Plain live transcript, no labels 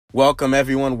Welcome,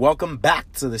 everyone. Welcome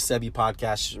back to the Sebi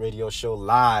Podcast Radio Show,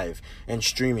 live and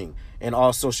streaming in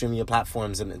all social media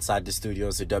platforms and inside the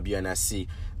studios of WNSC.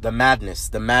 The madness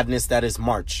that is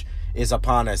March is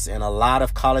upon us, and a lot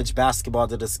of college basketball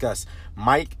to discuss.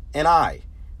 Mike and I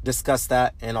discuss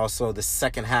that, and also the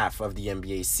second half of the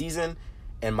NBA season,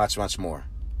 and much, much more.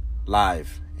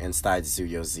 Live inside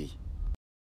Studio Z.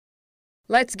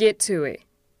 Let's get to it.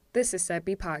 This is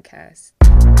Sebi Podcast.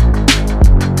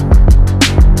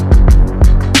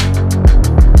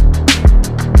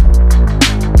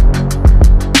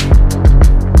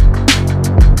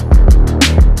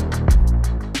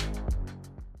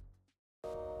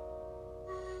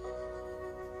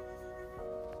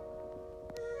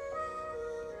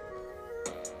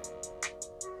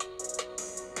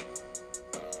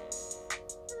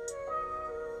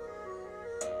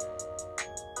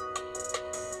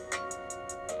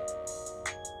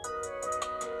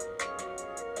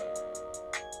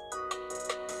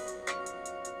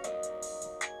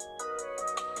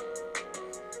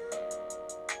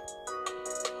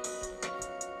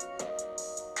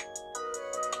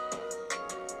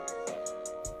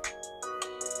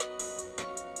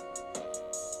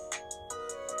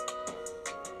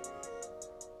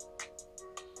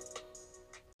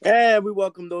 And we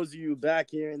welcome those of you back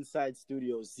here inside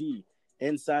Studio Z,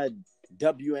 inside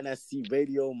WNSC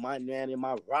Radio. My man and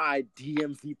my ride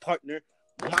DMV partner,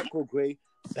 Michael Gray,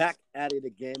 back at it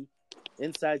again.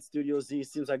 Inside Studio Z.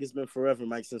 Seems like it's been forever,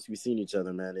 Mike, since we've seen each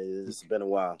other, man. It's been a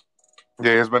while.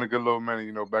 Yeah, it's been a good little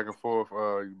minute, back and forth.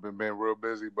 You've been real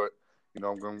busy, but,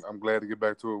 I'm glad to get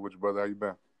back to it with you, brother. How you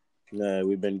been? Yeah,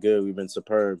 we've been good. We've been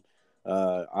superb.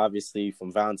 Obviously,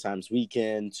 from Valentine's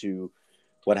weekend to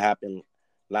what happened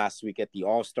last week at the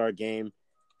All-Star game,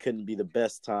 couldn't be the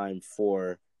best time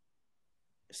for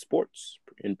sports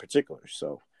in particular.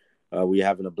 So we're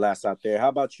having a blast out there. How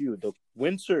about you? The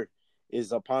winter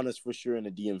is upon us for sure in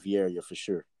the DMV area for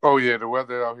sure. Oh, yeah, the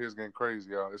weather out here is getting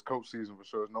crazy, y'all. It's coat season for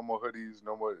sure. It's no more hoodies,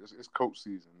 no more. It's coat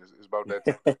season. It's about that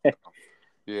time.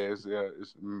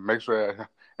 It's make sure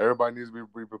everybody needs to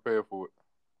be prepared for it.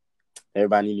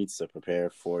 Everybody needs to prepare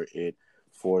for it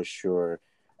for sure.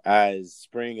 As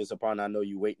spring is upon, I know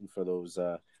you're waiting for those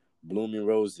blooming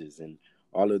roses and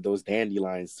all of those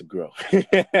dandelions to grow.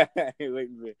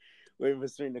 waiting for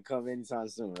spring to come anytime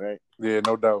soon, right? Yeah,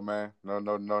 no doubt, man.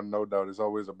 No doubt. It's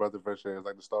always a breath of fresh air. It's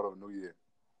like the start of a new year.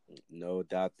 No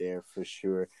doubt there for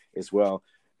sure as well.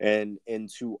 And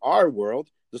into our world,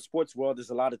 the sports world,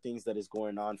 there's a lot of things that is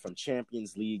going on, from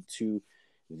Champions League to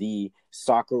the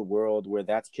soccer world, where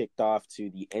that's kicked off, to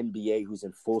the NBA, who's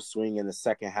in full swing in the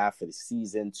second half of the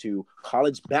season, to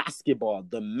college basketball.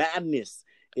 The madness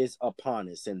is upon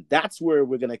us. And that's where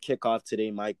we're going to kick off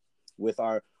today, Mike, with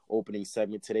our opening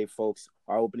segment today, folks.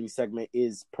 Our opening segment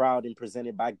is proud and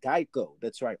presented by Geico.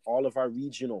 That's right. All of our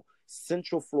regional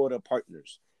Central Florida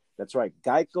partners. That's right.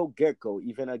 Geico, Gecko,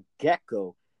 even a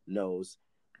gecko knows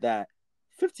that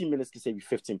 15 minutes can save you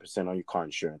 15% on your car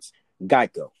insurance.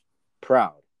 Geico,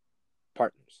 proud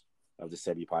partners of the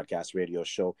Sebi Podcast Radio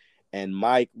Show. And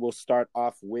Mike, will start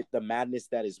off with the madness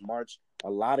that is March. A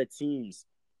lot of teams,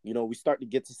 we start to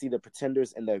get to see the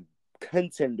pretenders and the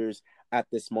contenders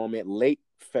at this moment. Late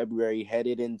February,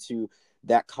 headed into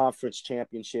that conference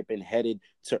championship, and headed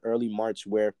to early March,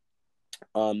 where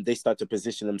they start to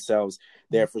position themselves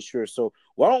there for sure. So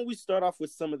why don't we start off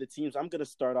with some of the teams? I'm going to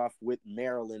start off with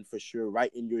Maryland for sure,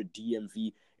 right in your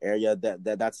DMV area.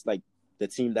 That's like the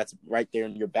team that's right there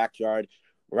in your backyard.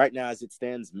 Right now, as it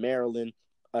stands, Maryland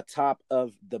atop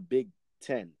of the Big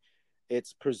Ten.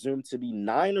 It's presumed to be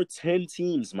 9 or 10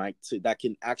 teams, Mike, that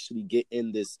can actually get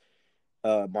in this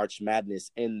March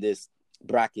Madness, in this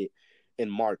bracket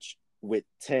in March, with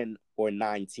 10 or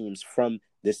 9 teams from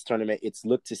this tournament. It's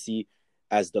looked to see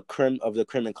as the creme of the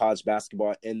creme in college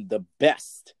basketball, and the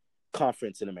best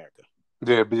conference in America.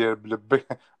 Yeah, the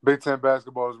Big Ten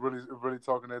basketball is really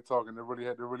talking their talking. They're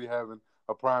really having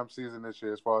a prime season this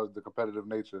year as far as the competitive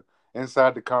nature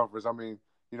inside the conference. I mean,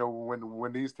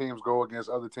 when these teams go against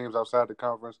other teams outside the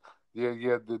conference,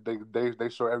 they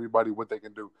show everybody what they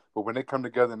can do. But when they come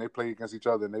together and they play against each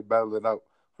other and they battle it out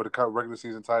for the regular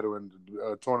season title and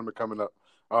tournament coming up,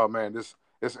 oh man,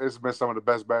 it's been some of the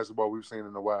best basketball we've seen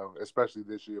in a while, especially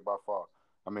this year by far.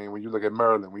 I mean, when you look at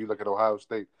Maryland, when you look at Ohio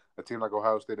State, a team like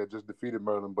Ohio State that just defeated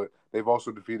Maryland, but they've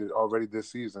also defeated already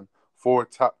this season 4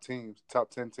 top 10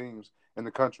 teams in the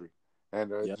country,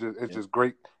 and it's just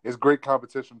great. It's great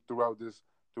competition throughout this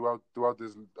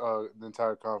the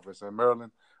entire conference. And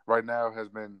Maryland right now has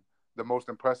been the most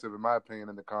impressive, in my opinion,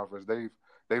 in the conference.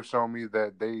 They've shown me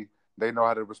that they know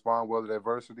how to respond well to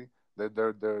adversity.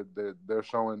 They're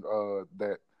showing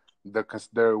that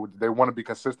they want to be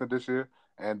consistent this year,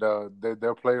 and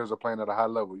their players are playing at a high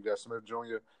level. You got Smith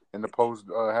Jr. in the post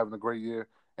having a great year.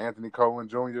 Anthony Cohen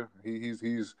Jr.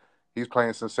 He's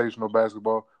playing sensational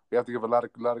basketball. We have to give a lot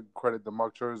of credit to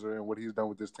Mark Scherzer and what he's done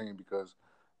with this team because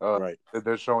Right.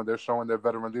 they're showing their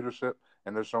veteran leadership,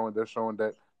 and they're showing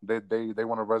that they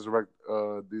want to resurrect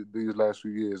these last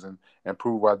few years and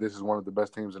prove why this is one of the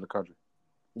best teams in the country.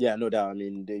 Yeah, no doubt. I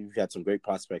mean, you've had some great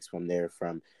prospects from there,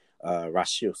 from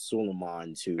Rashid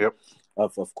Suleiman to, Yep.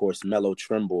 of course, Melo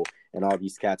Trimble and all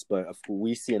these cats. But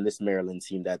we see in this Maryland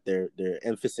team that their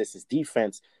emphasis is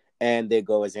defense, and they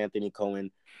go as Anthony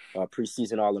Cohen,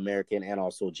 preseason All-American, and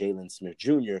also Jalen Smith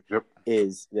Jr. Yep.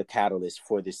 is the catalyst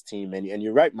for this team. And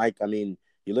you're right, Mike. I mean,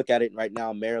 you look at it right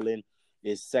now, Maryland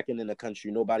is second in the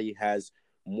country. Nobody has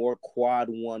more quad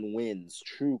one wins,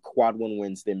 true quad one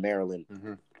wins than Maryland.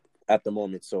 Mm-hmm. At the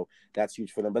moment, so that's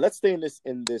huge for them. But let's stay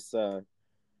in this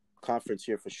conference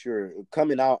here for sure.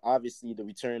 Coming out, obviously, the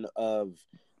return of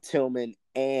Tillman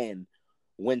and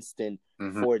Winston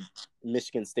for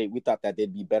Michigan State. We thought that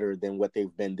they'd be better than what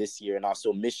they've been this year, and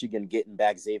also Michigan getting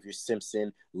back Xavier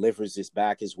Simpson, Livers is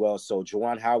back as well. So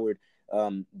Juwan Howard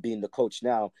being the coach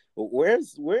now.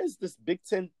 Where's this Big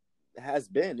Ten has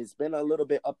been? It's been a little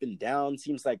bit up and down.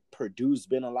 Seems like Purdue's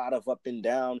been a lot of up and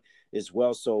down as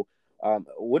well. So.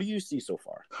 What do you see so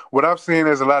far? What I've seen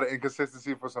is a lot of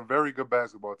inconsistency for some very good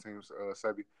basketball teams,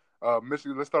 Sebi.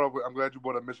 Michigan. Let's start off with. I'm glad you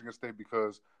brought up Michigan State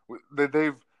because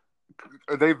they've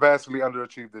vastly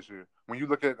underachieved this year. When you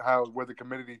look at where the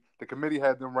committee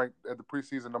had them ranked at the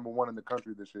preseason #1 in the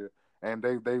country this year, and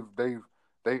they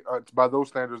by those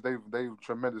standards they've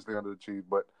tremendously underachieved.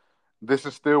 But this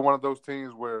is still one of those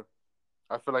teams where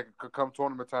I feel like it could come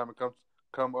tournament time and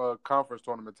come conference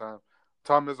tournament time.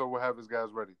 Tom Izzo will have his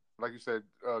guys ready. Like you said,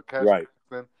 Cash Right.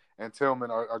 and Tillman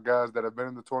are guys that have been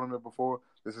in the tournament before.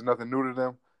 This is nothing new to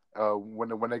them.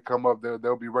 When they come up,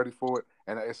 they'll be ready for it.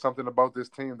 And it's something about this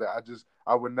team that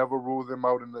I would never rule them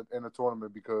out in the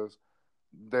tournament because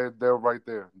they're right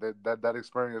there. That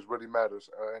experience really matters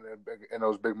in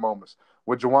those big moments.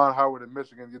 With Juwan Howard in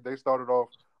Michigan, they started off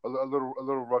a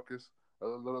little ruckus, a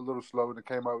little slow, and it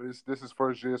came out. This is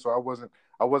first year, so I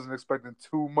wasn't expecting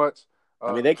too much.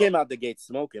 I mean, they came out the gate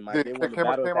smoking. Mike. They won the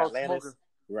battle of Atlantis. Smoking.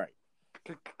 Right.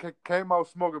 Came out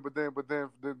smoking, but then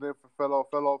fell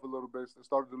off a little bit.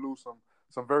 Started to lose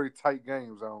some very tight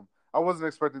games. I wasn't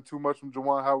expecting too much from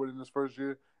Juwan Howard in his first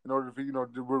year in order for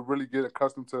to really get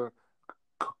accustomed to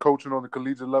coaching on the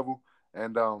collegiate level.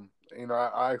 And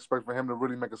I expect for him to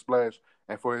really make a splash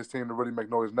and for his team to really make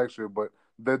noise next year. But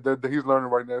he's learning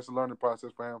right now. It's a learning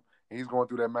process for him, and he's going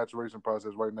through that maturation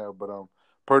process right now. But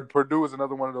Purdue is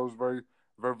another one of those very,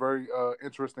 very, very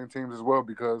interesting teams as well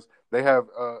because they have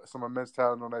some immense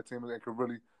talent on that team and can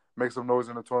really make some noise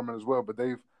in the tournament as well. But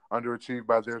they've underachieved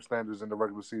by their standards in the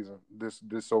regular season this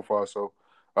so far. So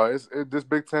this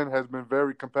Big Ten has been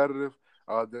very competitive.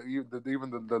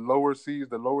 Even the lower seeds,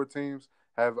 the lower teams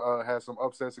have had some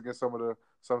upsets against some of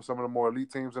the more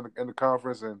elite teams in the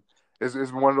conference, and it's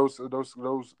been one of those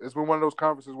it's been one of those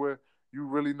conferences where you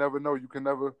really never know. You can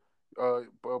never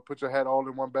put your hat all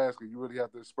in one basket. You really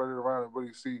have to spread it around and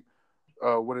really see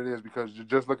what it is because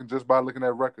just by looking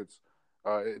at records,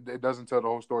 it doesn't tell the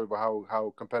whole story about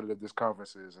how competitive this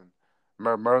conference is. And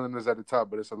Maryland is at the top,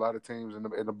 but it's a lot of teams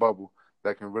in the bubble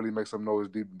that can really make some noise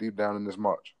deep down in this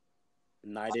March.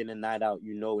 Night in and night out,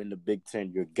 in the Big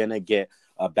Ten, you're gonna get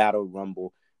a battle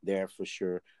rumble there for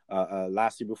sure.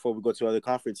 Lastly, before we go to other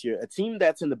conference here, a team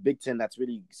that's in the Big Ten that's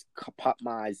really popped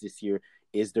my eyes this year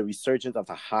is the resurgence of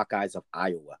the Hawkeyes of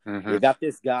Iowa. Mm-hmm. They got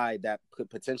this guy that could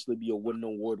potentially be a Wooden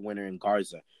Award winner in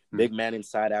Garza. Mm-hmm. Big man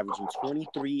inside, averaging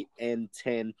 23 and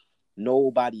 10.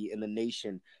 Nobody in the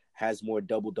nation has more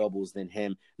double-doubles than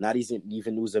him. Not even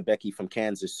Uzbeki from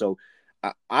Kansas. So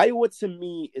Iowa, to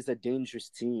me, is a dangerous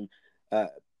team.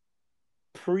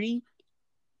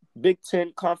 Pre-Big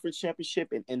Ten Conference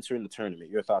Championship and entering the tournament.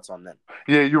 Your thoughts on them?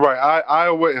 Yeah, you're right.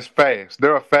 Iowa is fast.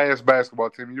 They're a fast basketball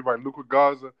team. You're right. Luka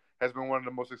Garza has been one of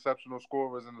the most exceptional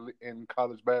scorers in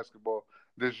college basketball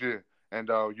this year. And,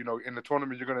 in the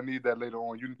tournament, you're going to need that later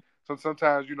on.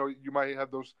 Sometimes, you might have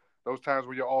those times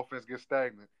where your offense gets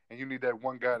stagnant, and you need that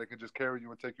one guy that can just carry you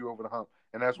and take you over the hump.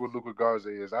 And that's what Luka Garza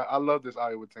is. I love this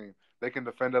Iowa team. They can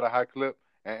defend at a high clip,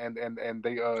 and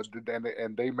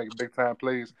they make big-time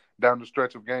plays down the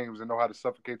stretch of games and know how to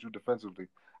suffocate you defensively.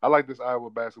 I like this Iowa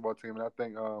basketball team, and I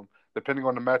think depending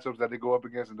on the matchups that they go up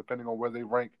against and depending on where they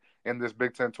rank in this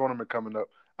Big Ten tournament coming up,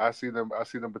 I see them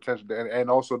potentially, and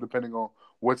also depending on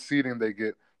what seeding they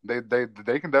get, they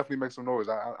can definitely make some noise.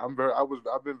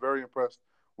 I've been very impressed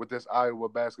with this Iowa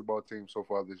basketball team so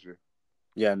far this year.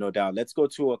 Yeah, no doubt. Let's go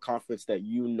to a conference that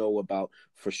you know about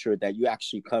for sure, that you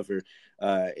actually cover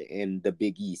in the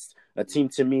Big East. A team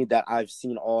to me that I've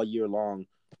seen all year long,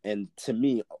 and to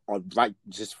me, right,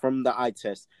 just from the eye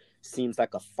test, seems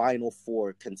like a Final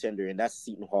Four contender, and that's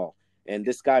Seton Hall. And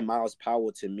this guy, Miles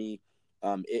Powell, to me,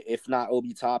 if not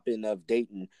Obi Toppin of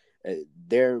Dayton, uh,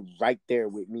 they're right there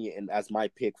with me and as my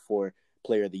pick for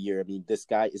player of the year. I mean, this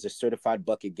guy is a certified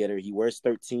bucket getter. He wears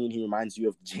 13. He reminds you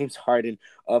of James Harden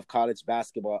of college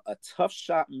basketball, a tough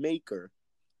shot maker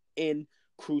in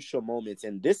crucial moments.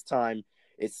 And this time,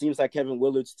 it seems like Kevin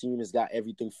Willard's team has got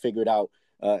everything figured out.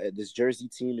 This Jersey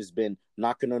team has been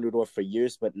knocking on the door for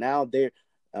years, but now they're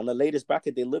on the latest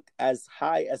bracket. They look as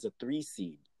high as a 3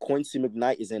 seed. Quincy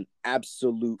McKnight is an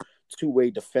absolute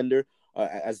two-way defender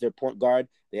as their point guard.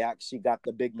 They actually got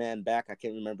the big man back. I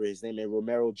can't remember his name, and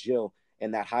Romero Gill,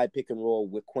 and that high pick and roll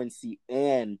with Quincy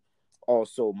and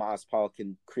also Miles Powell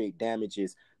can create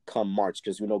damages come March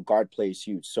because we know guard play is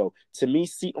huge. So to me,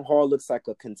 Seton Hall looks like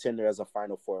a contender as a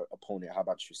Final Four opponent. How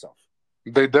about yourself?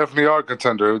 They definitely are a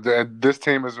contender. This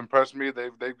team has impressed me.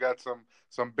 They've got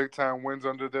some big time wins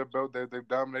under their belt. They've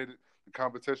dominated the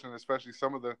competition, especially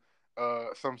some of the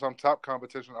some top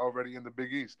competition already in the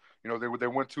Big East. You know, they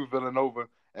went to Villanova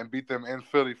and beat them in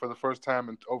Philly for the first time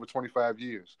in over 25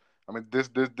 years. I mean,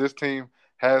 this team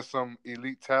has some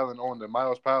elite talent on them.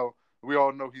 Miles Powell, we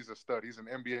all know he's a stud. He's an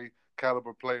NBA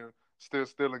caliber player.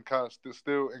 Still in college,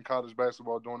 still in college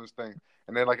basketball doing his thing.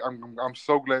 And then, like, I'm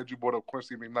so glad you brought up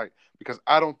Quincy McKnight because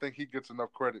I don't think he gets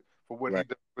enough credit for what he Right.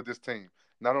 does for this team.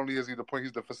 Not only is he the point,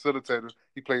 he's the facilitator.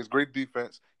 He plays great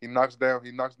defense. He knocks down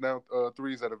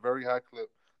threes at a very high clip.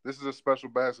 This is a special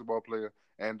basketball player,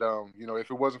 and you know,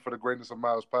 if it wasn't for the greatness of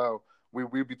Miles Powell,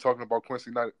 we'd be talking about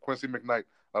Quincy McKnight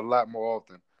a lot more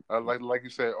often. Like you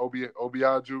said,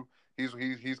 Obiaju,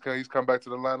 he's come back to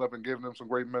the lineup and given them some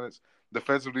great minutes.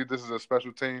 Defensively, this is a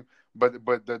special team, but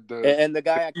And the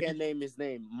guy I can't name his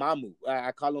name, Mamu.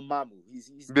 I call him Mamu.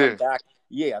 He's come yeah. back.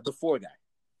 Yeah, the four guy.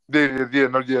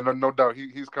 No doubt.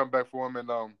 He's come back for him, and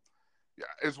yeah,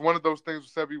 it's one of those things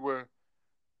with Sebi where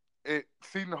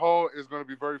Seton Hall is going to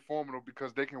be very formidable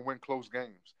because they can win close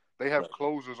games. They have Right.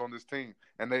 closers on this team,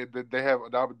 and they have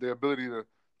the ability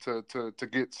to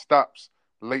get stops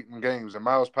late in games. And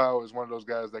Miles Powell is one of those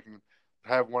guys that can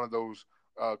have one of those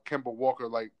Kemba Walker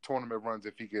like tournament runs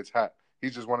if he gets hot.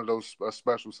 He's just one of those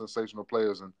special sensational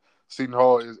players, and Seton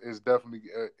Hall is definitely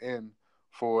in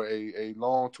for a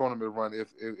long tournament run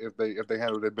if they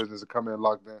handle their business and come in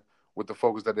locked in with the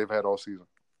focus that they've had all season.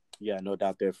 Yeah, no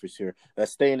doubt there for sure.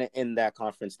 Staying in that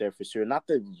conference there for sure. Not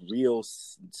the real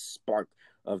spark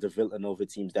of the Villanova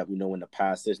teams that we know in the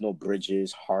past. There's no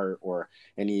Bridges, Hart, or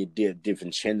any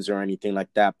DiVincenzo or anything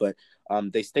like that. But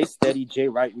they stay steady. Jay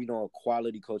Wright, we know a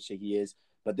quality coach that he is.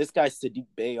 But this guy, Sadiq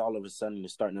Bey, all of a sudden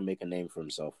is starting to make a name for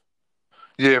himself.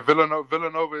 Yeah,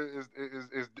 Villanova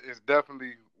is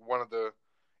definitely one of the.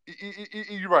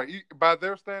 You're right. By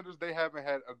their standards, they haven't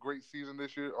had a great season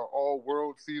this year, or all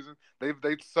world season. They've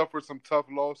suffered some tough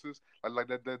losses, like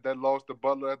that loss to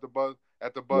Butler at the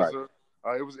Right. buzzer.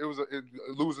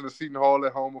 Losing to Seton Hall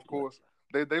at home, of course.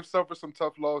 They've suffered some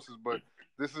tough losses, but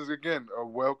this is again a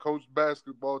well coached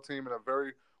basketball team and a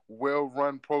very well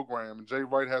run program. And Jay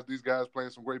Wright has these guys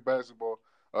playing some great basketball.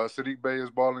 Sadiq Bey is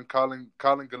balling.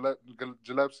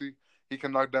 Gillespie, he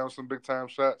can knock down some big time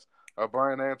shots.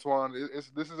 Brian Antoine,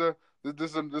 this is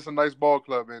a nice ball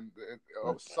club and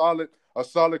a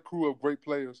solid crew of great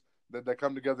players that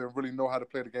come together and really know how to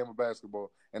play the game of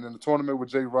basketball. And in the tournament with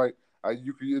Jay Wright,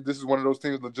 this is one of those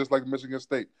teams that just like Michigan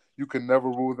State, you can never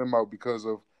rule them out because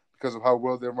of how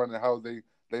well they're running, how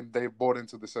they bought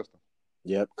into the system.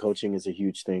 Yep, coaching is a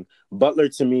huge thing. Butler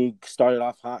to me started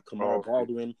off hot. Kamar Oh,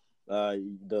 Baldwin,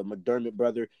 the McDermott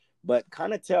brother, but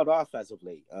kind of tailed off as of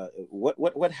late.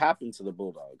 What happened to the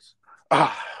Bulldogs?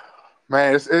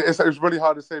 Man, it's really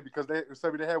hard to say because they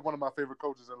had one of my favorite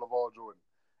coaches in LaVar Jordan,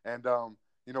 and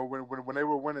you know when they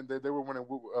were winning, they were winning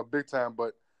big time.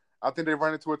 But I think they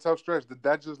ran into a tough stretch.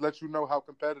 That just lets you know how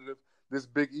competitive this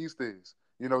Big East is.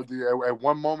 You know, at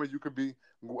one moment you could be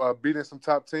beating some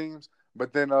top teams,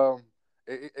 but then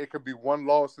it could be one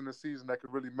loss in the season that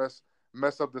could really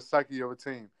mess up the psyche of a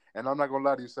team. And I'm not gonna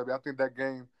lie to you, Sebi, I think that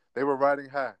game they were riding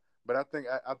high. But I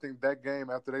think that game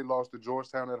after they lost to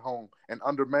Georgetown at home and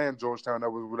undermanned Georgetown that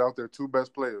was without their two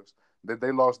best players that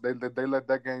they lost they let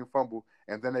that game fumble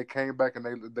and then they came back and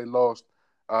they lost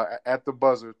at the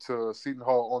buzzer to Seton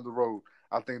Hall on the road.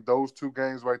 I think those two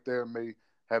games right there may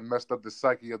have messed up the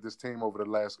psyche of this team over the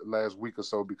last week or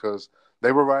so because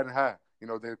they were riding high. You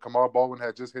know, Kamar Baldwin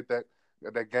had just hit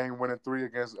that game-winning three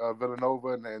against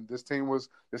Villanova, and this team was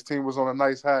on a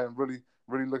nice high and really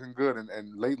looking good.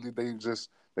 And lately they just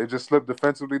slipped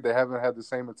defensively. They haven't had the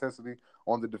same intensity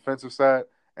on the defensive side,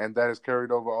 and that has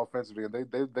carried over offensively. And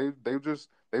they've just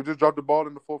dropped the ball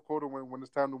in the fourth quarter when it's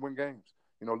time to win games.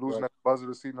 Losing Right. at the buzzer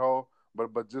to Seton Hall,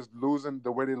 but just losing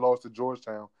the way they lost to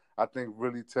Georgetown, I think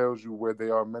really tells you where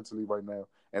they are mentally right now.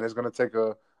 And it's going to take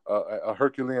a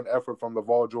Herculean effort from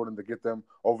LaVar Jordan to get them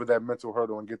over that mental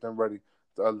hurdle and get them ready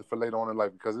for later on in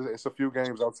life, because it's a few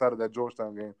games outside of that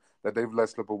Georgetown game that they've let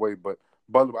slip away. But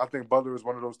I think Butler is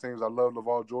one of those teams. I love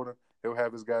LaVar Jordan. He'll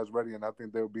have his guys ready, and I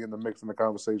think they'll be in the mix in the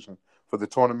conversation for the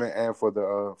tournament and for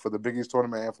the Big East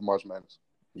tournament and for March Madness.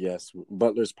 Yes,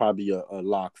 Butler's probably a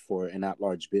lock for an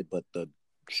at-large bid, but the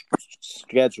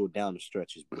schedule down the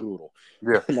stretch is brutal.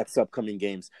 Yeah. Next upcoming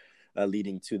games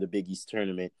leading to the Big East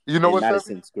tournament You know in what, Sebi?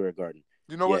 Madison Square Garden.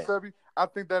 You know Yeah. what, Sebi? I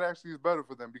think that actually is better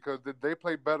for them because they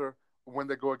play better when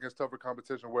they go against tougher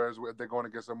competition, whereas if they're going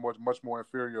against a much more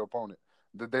inferior opponent.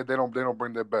 They don't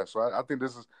bring their best. So I think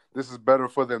this is better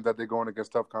for them that they're going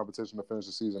against tough competition to finish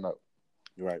the season up.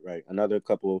 Right. Another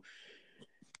couple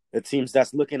of teams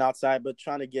that's looking outside but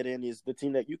trying to get in is the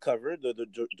team that you covered,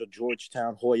 the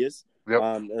Georgetown Hoyas.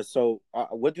 Yep. So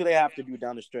what do they have to do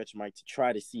down the stretch, Mike, to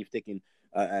try to see if they can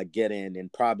get in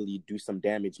and probably do some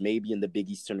damage, maybe in the Big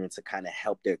East tournament to kind of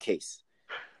help their case?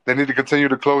 They need to continue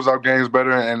to close out games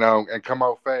better and come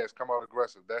out fast, come out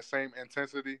aggressive. That same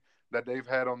intensity that they've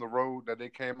had on the road that they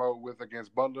came out with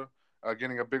against Butler,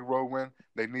 getting a big road win,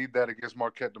 they need that against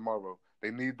Marquette tomorrow. They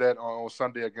need that on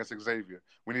Sunday against Xavier.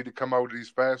 We need to come out with these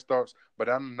fast starts, but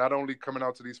I'm not only coming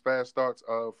out to these fast starts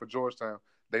for Georgetown,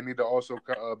 they need to also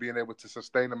being able to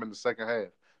sustain them in the second half,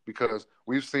 because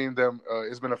we've seen them.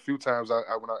 It's been a few times when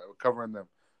I covering them,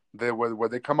 where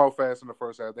they come out fast in the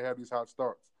first half, they have these hot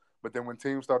starts. But then when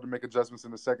teams start to make adjustments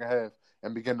in the second half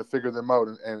and begin to figure them out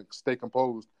and stay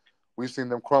composed, we've seen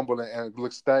them crumble and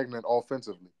look stagnant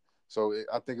offensively. So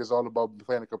I think it's all about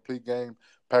playing a complete game.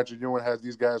 Patrick Ewing has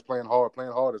these guys playing hard.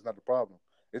 Playing hard is not the problem.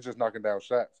 It's just knocking down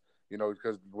shots.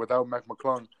 Because without Mac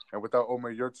McClung and without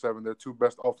Omer Yurtseven, they're two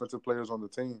best offensive players on the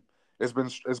team. It's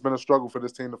been a struggle for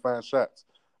this team to find shots.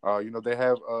 They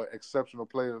have exceptional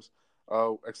players,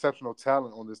 exceptional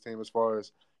talent on this team as far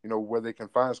as where they can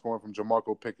find scoring from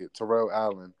Jamarco Pickett, Terrell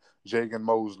Allen, Jagan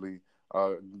Mosley,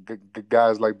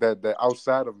 guys like that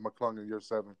outside of McClung and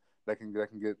Yurtseven that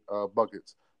can get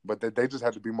buckets. But they just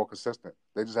have to be more consistent.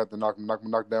 They just have to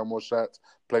knock down more shots,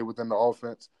 play within the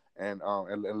offense, and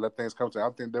let things come to them.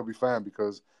 I think they'll be fine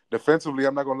because defensively,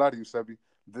 I'm not gonna lie to you, Sebi.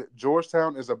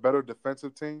 Georgetown is a better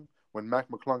defensive team when Mac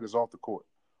McClung is off the court.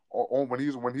 Or when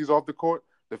he's off the court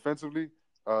defensively,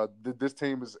 this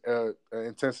team's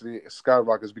intensity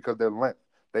skyrockets because their length.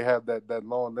 They have that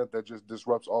long length that just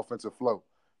disrupts offensive flow.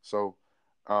 So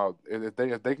if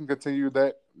they can continue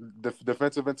that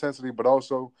defensive intensity, but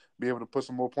also be able to put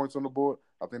some more points on the board,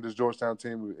 I think this Georgetown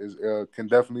team can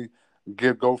definitely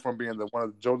go from being one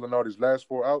of Joe Lunardi's last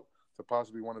four out to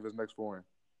possibly one of his next four in.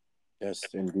 Yes,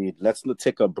 indeed. Let's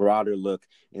take a broader look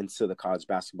into the college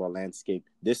basketball landscape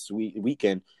this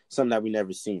weekend, something that we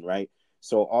never seen, right?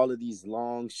 So all of these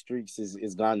long streaks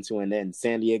is gone to an end.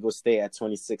 San Diego State at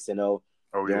 26-0.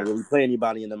 Oh, They yeah. don't really play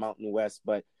anybody in the Mountain West,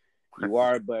 but you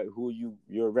are. But who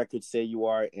your records say you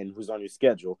are and who's on your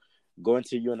schedule. Going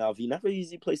to UNLV, never an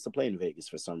easy place to play in Vegas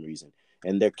for some reason.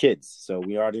 And they're kids, so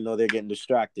we already know they're getting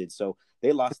distracted. So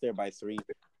they lost there by 3.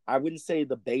 I wouldn't say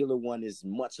the Baylor one is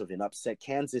much of an upset.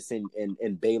 Kansas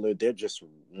and Baylor, they're just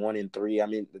 1-3. I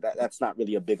mean, that's not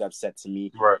really a big upset to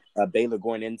me. Right. Baylor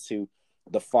going into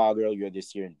the Fog earlier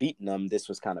this year and beating them, this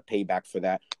was kind of payback for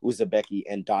that. Uzbeki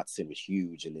and Dotson was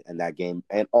huge in that game.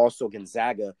 And also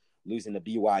Gonzaga losing to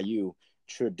BYU.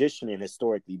 Traditionally and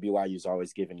historically, BYU's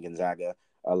always given Gonzaga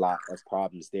a lot of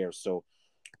problems there. So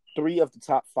 3 of the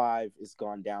top 5 is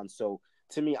gone down. So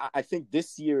to me, I think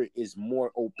this year is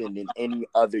more open than any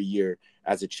other year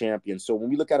as a champion. So when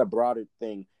we look at a broader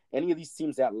thing, any of these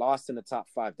teams that lost in the top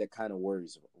 5, that kind of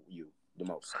worries you the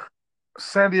most?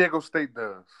 San Diego State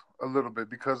does a little bit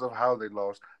because of how they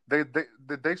lost.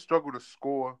 They struggle to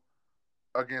score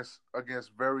against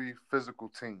very physical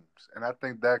teams, and I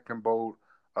think that can bode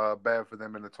bad for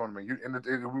them in the tournament.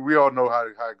 We all know how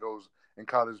it goes in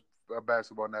college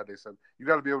basketball nowadays. So you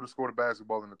got to be able to score the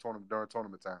basketball in the tournament during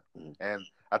tournament time, and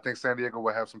I think San Diego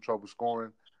will have some trouble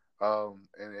scoring, and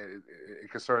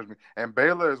it concerns me. And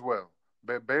Baylor as well.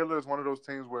 Baylor is one of those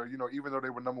teams where even though they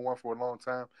were number 1 for a long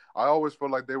time, I always feel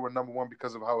like they were number 1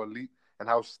 because of how elite and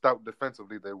how stout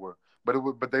defensively they were. But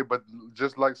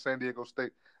just like San Diego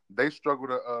State, they struggle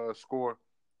to score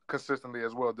consistently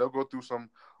as well. They'll go through some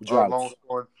long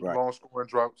scoring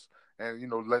droughts,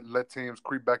 and let teams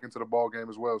creep back into the ball game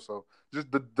as well. So just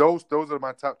those are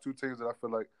my top two teams that I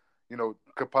feel like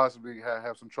could possibly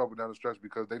have some trouble down the stretch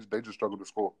because they just struggle to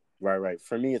score. Right.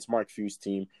 For me, it's Mark Few's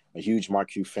team. A huge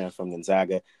Mark Few fan from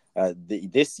Gonzaga.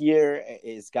 This year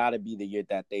it's got to be the year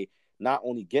that they not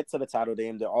only get to the title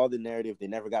game, they're all the narrative. They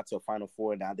never got to a Final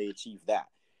Four. Now they achieved that.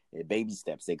 Baby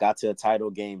steps. They got to a title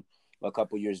game a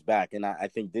couple years back. And I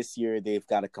think this year they've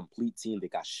got a complete team. They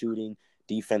got shooting,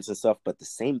 defense, and stuff. But the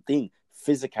same thing,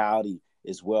 physicality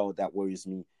as well, that worries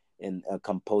me in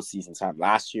come postseason time.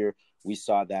 Last year, we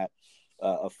saw that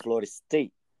Florida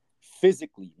State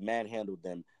physically manhandled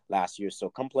them last year. So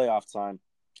come playoff time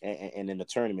and in the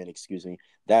tournament,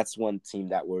 that's one team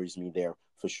that worries me there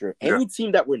for sure. Yeah. Any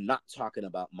team that we're not talking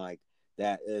about, Mike,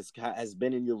 that has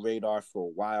been in your radar for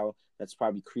a while, that's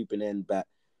probably creeping in, but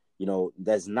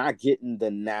that's not getting the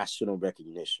national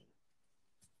recognition.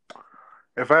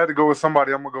 If I had to go with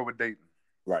somebody, I'm gonna go with Dayton.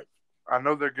 Right. I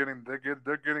know they're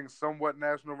getting somewhat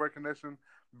national recognition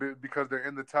because they're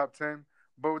in the top 10,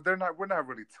 but we're not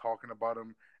really talking about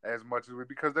them as much as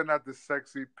because they're not the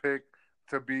sexy pick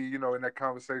to be in that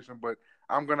conversation. But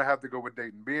I'm gonna have to go with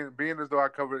Dayton, being as though I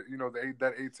covered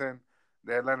that A10,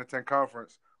 the Atlanta 10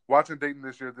 conference. Watching Dayton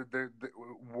this year,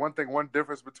 one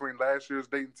difference between last year's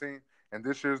Dayton team and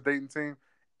this year's Dayton team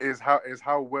is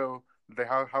how well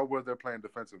they're playing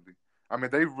defensively. I mean,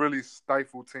 they really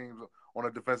stifle teams on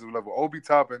a defensive level. Obi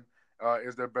Toppin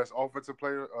is their best offensive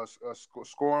player,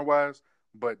 scoring wise,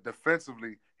 but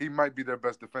defensively, he might be their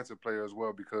best defensive player as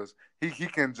well because he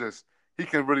can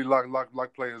really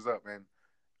lock players up. And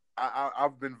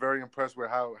I've been very impressed with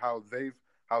how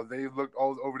they've looked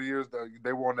all over the years.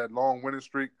 They were on that long winning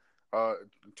streak,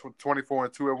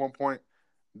 24-2 at one point.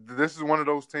 This is one of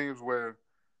those teams where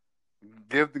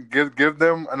give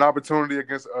them an opportunity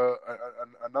against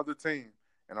another team,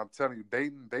 and I'm telling you,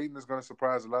 Dayton is going to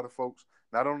surprise a lot of folks,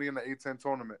 not only in the A10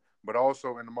 tournament but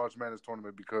also in the March Madness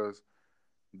tournament because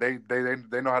they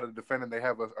know how to defend and they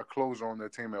have a closer on their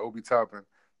team at Obi Toppin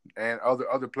and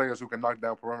other players who can knock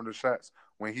down perimeter shots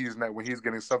when he's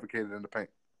getting suffocated in the paint.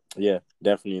 Yeah,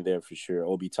 definitely there for sure.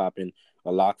 Obi Toppin,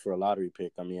 a lock for a lottery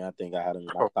pick. I mean, I think I had him in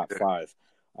my top 5.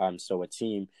 So a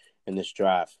team in this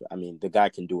draft, I mean, the guy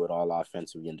can do it all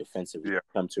offensively and defensively. Yeah.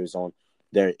 Come to his own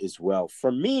there as well.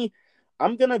 For me,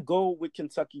 I'm going to go with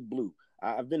Kentucky Blue.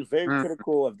 I've been very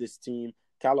critical of this team.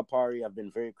 Calipari, I've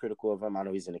been very critical of him. I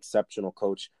know he's an exceptional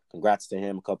coach. Congrats to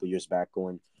him a couple years back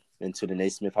going into the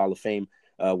Naismith Hall of Fame,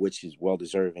 which is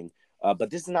well-deserving. But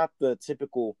this is not the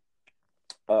typical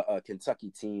Kentucky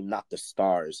team, not the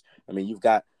stars. I mean, you've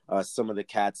got some of the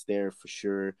cats there for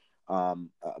sure.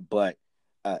 But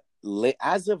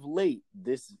as of late,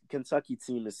 this Kentucky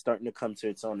team is starting to come to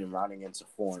its own and rounding into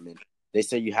form. And they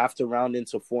say you have to round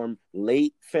into form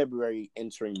late February,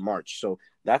 entering March. So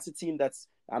that's a team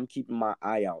I'm keeping my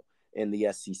eye out in the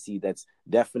SEC. That's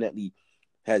definitely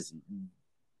has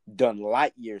done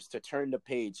light years to turn the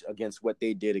page against what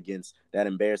they did against that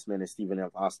embarrassment of Stephen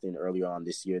F. Austin earlier on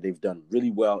this year. They've done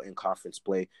really well in conference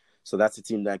play. So that's a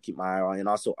team that I keep my eye on. And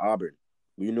also Auburn.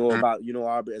 You know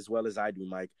Auburn as well as I do,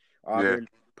 Mike. Auburn,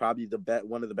 probably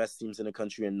one of the best teams in the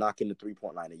country and knocking the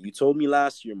three-point line. And you told me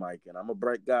last year, Mike, and I'm a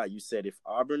bright guy, you said if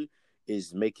Auburn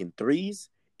is making threes,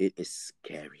 it is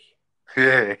scary.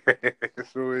 Yeah, it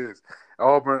sure is.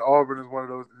 Auburn is one of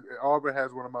those. Auburn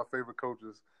has one of my favorite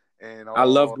coaches. And I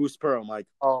love Bruce Pearl, Mike.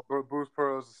 Oh, Bruce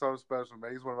Pearl is so special,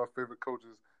 man. He's one of my favorite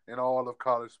coaches in all of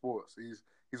college sports.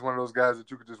 He's one of those guys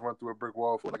that you could just run through a brick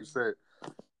wall for, like you said.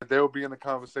 They'll be in the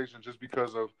conversation just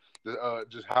because of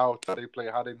just how they play,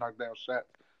 how they knock down shots.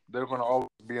 They're going to always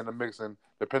be in the mix, and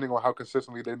depending on how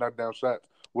consistently they knock down shots,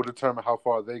 will determine how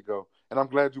far they go. And I'm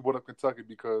glad you brought up Kentucky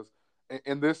because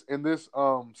in this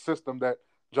system that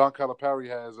John Calipari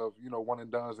has of one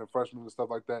and dones and freshmen and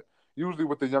stuff like that, usually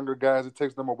with the younger guys, it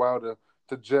takes them a while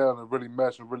to gel and really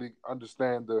mesh and really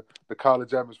understand the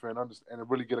college atmosphere and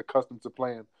really get accustomed to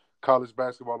playing college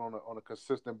basketball on a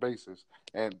consistent basis.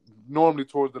 And normally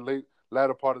towards the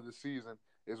latter part of the season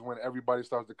is when everybody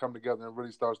starts to come together and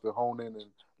really starts to hone in and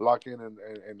lock in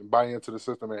and buy into the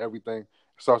system, and everything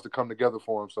starts to come together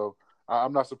for them. So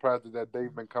I'm not surprised that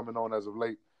they've been coming on as of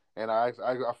late. And I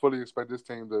fully expect this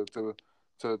team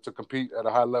to compete at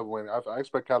a high level, and I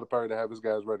expect Calipari to have his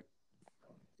guys ready.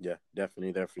 Yeah,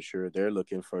 definitely there for sure. They're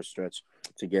looking for a stretch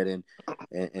to get in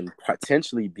and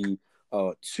potentially be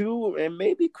 2 and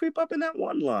maybe creep up in that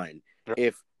 1 line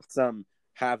if some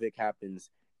havoc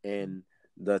happens in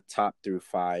the top through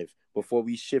 5. Before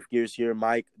we shift gears here,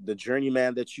 Mike, the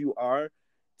journeyman that you are,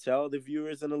 tell the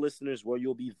viewers and the listeners where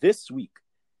you'll be this week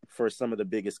for some of the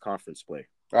biggest conference play.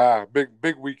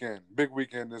 Big weekend. Big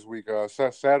weekend this week.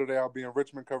 Saturday I'll be in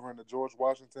Richmond covering the George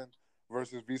Washington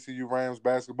versus VCU Rams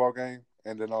basketball game,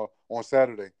 and then on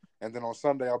Saturday, and then on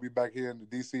Sunday I'll be back here in the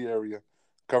DC area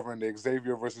covering the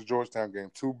Xavier versus Georgetown game.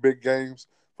 Two big games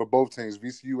for both teams.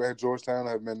 VCU and Georgetown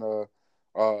have been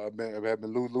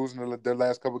losing their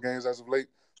last couple games as of late.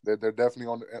 They're definitely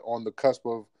on the cusp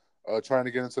of trying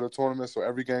to get into the tournament. So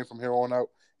every game from here on out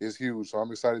is huge. So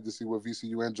I'm excited to see what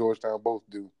VCU and Georgetown both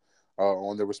do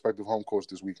on their respective home courts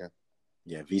this weekend.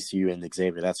 Yeah, VCU and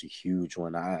Xavier, that's a huge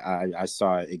one. I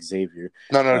saw Xavier.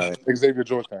 No, Xavier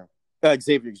Georgetown.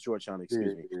 Xavier Georgetown,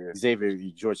 excuse me. Yeah. Xavier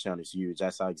Georgetown is huge. I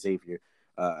saw Xavier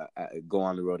go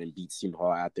on the road and beat Seton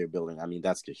Hall at their building. I mean,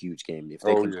 that's a huge game. If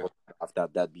they can pull off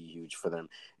that'd be huge for them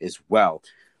as well.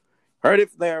 Heard it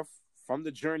there from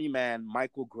the journeyman,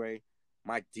 Michael Gray,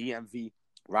 my DMV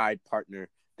ride partner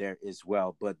there as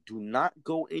well. But do not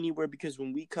go anywhere, because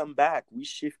when we come back, we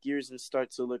shift gears and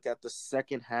start to look at the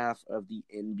second half of the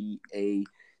NBA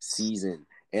season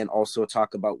and also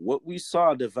talk about what we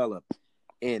saw develop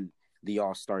in the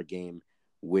All-Star game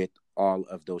with all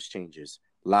of those changes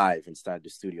live inside the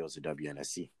studios of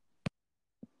WNSC.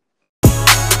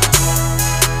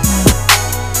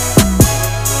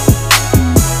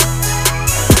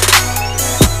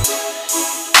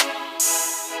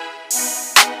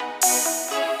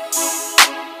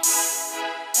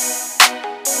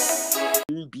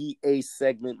 NBA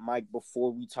segment, Mike,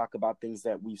 before we talk about things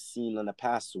that we've seen in the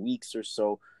past weeks or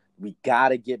so, we got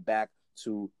to get back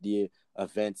to the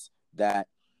events that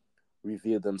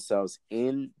revealed themselves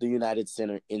in the United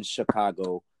Center in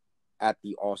Chicago at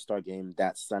the All-Star game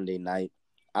that Sunday night.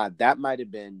 That might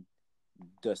have been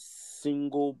the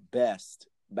single best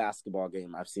basketball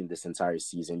game I've seen this entire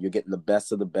season. You're getting the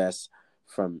best of the best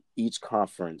from each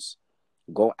conference.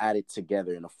 Go at it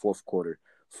together in the fourth quarter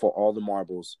for all the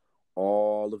marbles,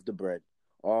 all of the bread,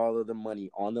 all of the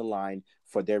money on the line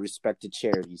for their respective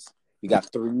charities. You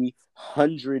got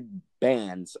 300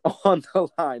 bands on the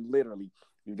line, literally.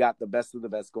 You got the best of the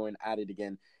best going at it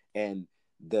again. And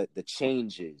the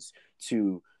changes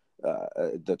to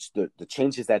the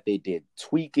changes that they did,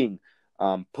 tweaking,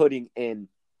 putting in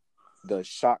the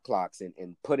shot clocks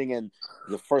and putting in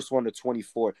the first one to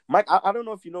 24. Mike, I don't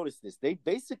know if you noticed this. They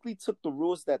basically took the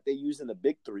rules that they use in the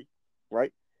Big Three,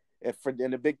 right?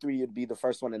 In the Big Three, it'd be the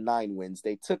first one to 9 wins.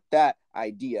 They took that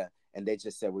idea and they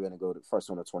just said, we're going to go to the first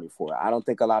one to 24. I don't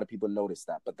think a lot of people noticed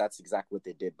that, but that's exactly what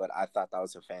they did. But I thought that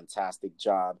was a fantastic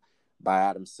job by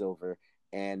Adam Silver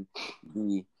and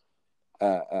the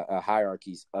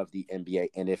hierarchies of the NBA.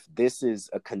 And if this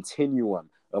is a continuum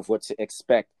of what to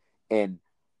expect in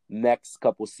next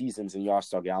couple seasons in the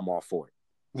All-Star game, I'm all for it.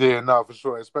 Yeah, no, for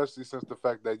sure. Especially since the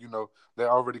fact that,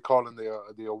 they're already calling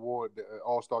the award, the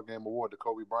All-Star Game Award, the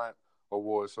Kobe Bryant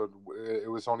Award. So it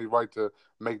was only right to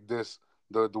make this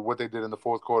the what they did in the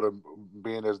fourth quarter,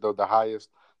 being as though the highest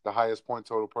point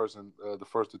total person, the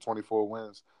first to 24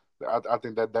 wins. I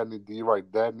think you're right.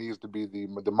 That needs to be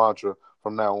the mantra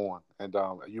from now on. And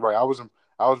you're right. I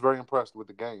was very impressed with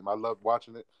the game. I loved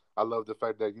watching it. I love the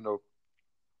fact that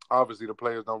obviously the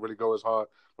players don't really go as hard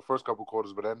the first couple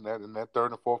quarters, but in that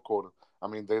third and fourth quarter, I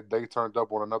mean, they turned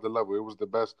up on another level. It was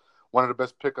one of the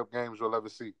best pickup games you'll ever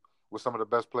see with some of the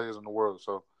best players in the world.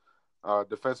 So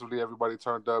defensively, everybody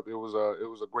turned up. It was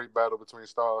a great battle between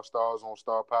stars on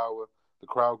star power. The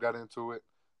crowd got into it.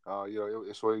 So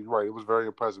you're right. It was very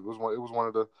impressive. It was one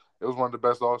of the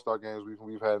best All-Star games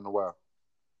we've had in a while.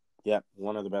 Yeah,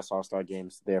 one of the best All-Star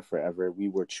games there forever. We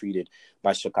were treated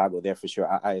by Chicago there for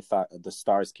sure. I thought the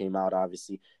stars came out,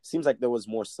 obviously. Seems like there was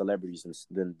more celebrities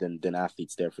than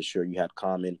athletes there for sure. You had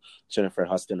Common, Jennifer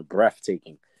Huston, a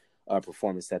breathtaking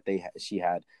performance that she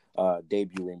had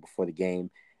debuting before the game.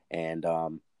 And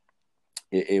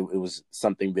it was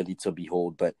something really to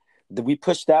behold. But we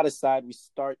push that aside. We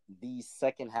start the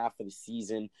second half of the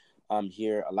season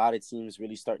here. A lot of teams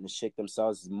really starting to shake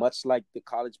themselves, much like the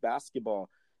college basketball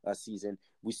season.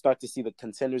 We start to see the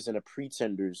contenders and the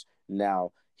pretenders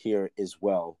now here as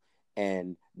well.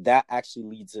 And that actually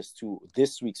leads us to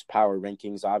this week's power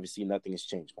rankings. Obviously, nothing has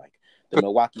changed, Mike. The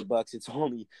Milwaukee Bucks, it's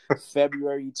only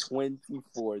February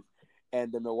 24th,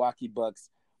 and the Milwaukee Bucks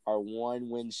are 1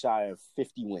 win shy of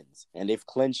 50 wins, and they've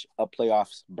clinched a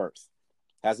playoffs berth.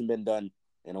 Hasn't been done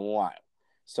in a while.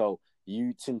 So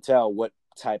you can tell what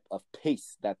type of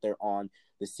pace that they're on.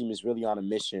 This team is really on a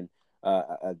mission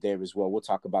there as well. We'll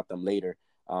talk about them later.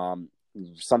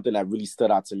 Something that really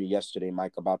stood out to me yesterday,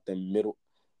 Mike, about them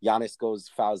Giannis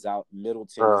fouls out.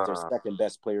 Middleton, their second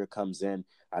best player, comes in.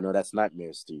 I know that's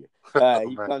nightmares to you.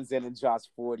 He comes in and drops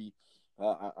 40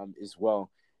 as well.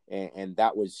 And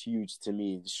that was huge to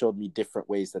me. It showed me different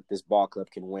ways that this ball club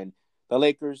can win. The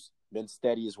Lakers been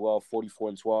steady as well,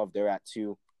 44-12. They're at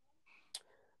 2.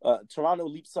 Toronto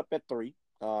leaps up at 3.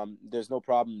 There's no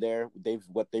problem there.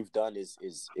 What they've done is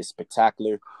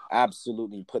spectacular.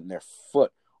 Absolutely putting their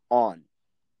foot on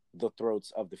the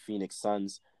throats of the Phoenix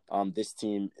Suns. This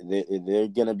team, they're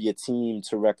gonna be a team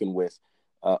to reckon with,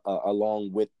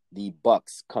 along with the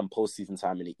Bucks come postseason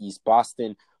time in the East.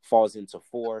 Boston falls into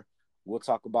 4. We'll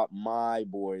talk about my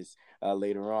boys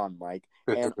later on, Mike.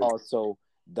 And also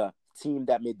the team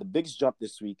that made the biggest jump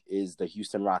this week is the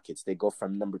Houston Rockets. They go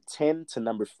from number 10 to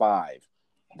number 5.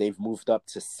 They've moved up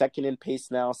to second in pace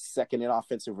now, second in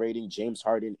offensive rating, James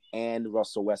Harden and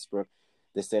Russell Westbrook.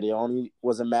 They said it only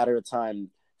was a matter of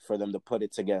time for them to put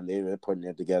it together. They were putting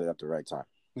it together at the right time.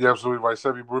 Yeah, absolutely right.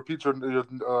 Sebi, repeat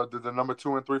the number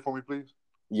 2 and 3 for me, please.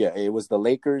 Yeah, it was the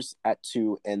Lakers at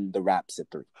 2 and the Raps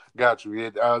at 3. Got you.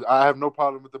 Yeah, I have no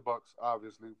problem with the Bucks,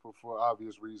 obviously, for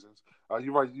obvious reasons.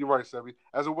 You're right, Sebi.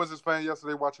 As a Wizards fan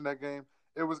yesterday watching that game,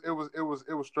 it was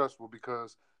stressful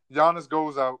because Giannis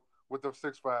goes out with the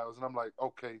 6 fouls, and I'm like,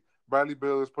 okay, Bradley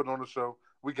Beal is putting on the show.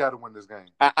 We got to win this game.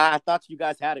 I thought you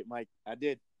guys had it, Mike. I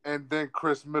did. And then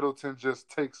Chris Middleton just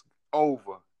takes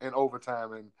over in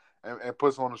overtime and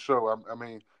puts on the show. I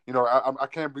mean, I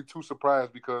can't be too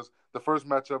surprised because the first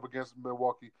matchup against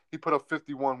Milwaukee, he put up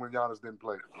 51 when Giannis didn't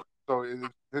play. So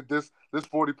this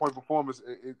 40-point performance,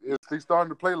 he's starting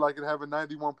to play like it, having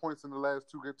 91 points in the last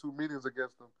two meetings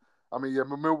against them. I mean, yeah,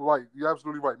 right. You're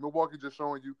absolutely right. Milwaukee just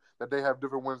showing you that they have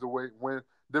different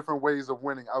different ways of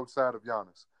winning outside of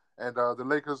Giannis. And the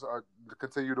Lakers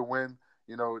continue to win.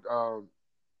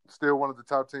 Still one of the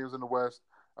top teams in the West.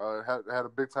 Had a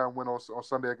big-time win on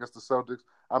Sunday against the Celtics.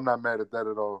 I'm not mad at that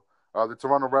at all. The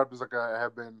Toronto Raptors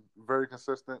have been very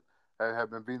consistent,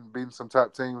 have been beating some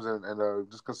top teams, and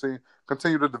just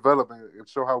continue to develop and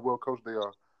show how well coached they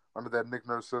are under that Nick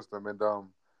Nurse system. And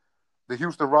the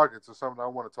Houston Rockets are something I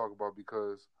want to talk about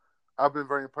because I've been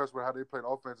very impressed with how they played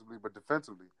offensively, but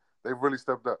defensively, they've really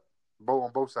stepped up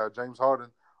on both sides. James Harden,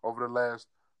 over the last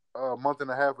month and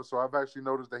a half or so, I've actually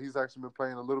noticed that he's actually been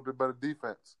playing a little bit better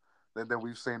defense than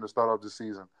we've seen to start off the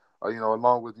season.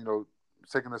 Along with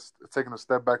taking a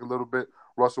step back a little bit,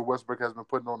 Russell Westbrook has been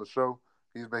putting on the show.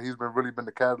 He's really been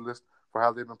the catalyst for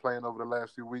how they've been playing over the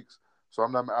last few weeks. So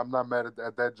I'm not mad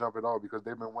at that jump at all because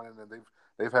they've been winning and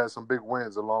they've had some big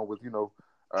wins along with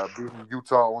beating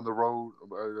Utah on the road,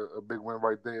 a big win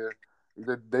right there.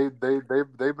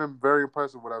 They've been very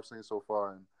impressive what I've seen so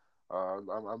far, and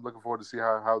I'm looking forward to see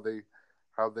how they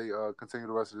continue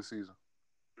the rest of the season.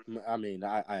 I mean,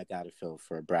 I got to feel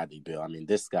for Bradley Beal. I mean,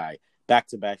 this guy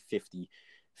back-to-back 50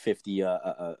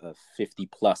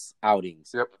 plus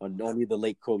outings. Yep. Only the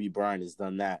late Kobe Bryant has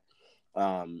done that.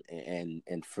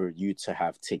 And for you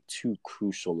to take 2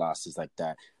 crucial losses like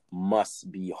that must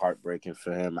be heartbreaking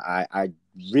for him. I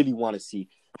really want to see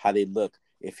how they look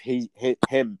if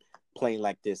him playing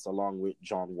like this along with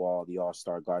John Wall, the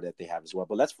all-star guard that they have as well.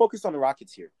 But let's focus on the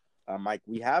Rockets here. Mike,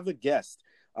 we have a guest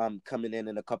coming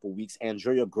in a couple weeks,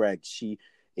 Andrea Gregg. She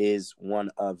is one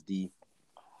of the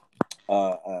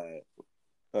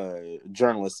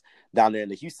journalists down there in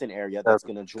the Houston area that's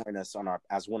going to join us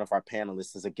as one of our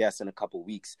panelists as a guest in a couple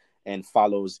weeks, and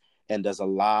follows and does a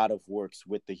lot of works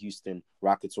with the Houston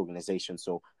Rockets organization.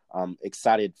 So I'm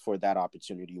excited for that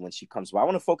opportunity when she comes. But I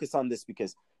want to focus on this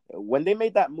because when they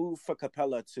made that move for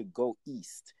Capella to go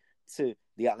east to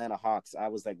the Atlanta Hawks, I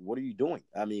was like, what are you doing?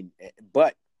 I mean,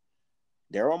 but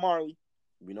Daryl Marley,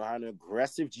 we know how an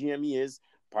aggressive GM he is,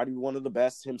 probably one of the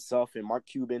best himself, and Mark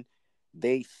Cuban.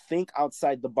 They think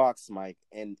outside the box, Mike,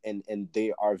 and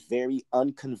they are very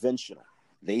unconventional.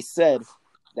 They said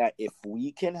that if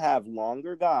we can have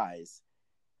longer guys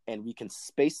and we can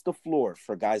space the floor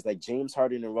for guys like James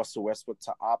Harden and Russell Westbrook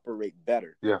to operate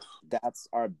better, yes, that's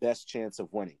our best chance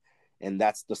of winning. And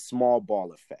that's the small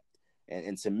ball effect.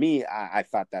 And to me, I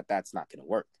thought that that's not going to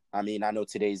work. I mean, I know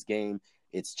today's game,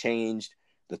 it's changed.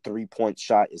 The 3-point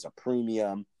shot is a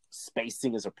premium.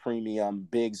 Spacing is a premium.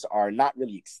 Bigs are not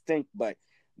really extinct, but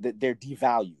they're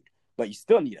devalued. But you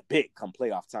still need a big come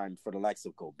playoff time for the likes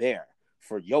of Gobert,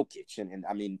 for Jokic. And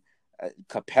I mean,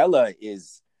 Capella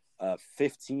is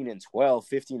 15 and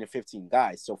 15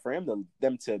 guys. So for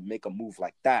them to make a move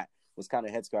like that was kind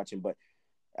of head-scratching. But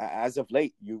as of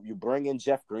late, you bring in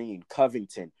Jeff Green,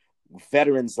 Covington,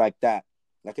 veterans like that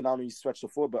can not only stretch the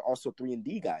floor, but also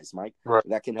 3-and-D guys, Mike, right,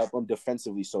 that can help them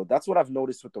defensively. So that's what I've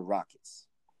noticed with the Rockets.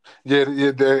 Yeah,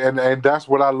 and that's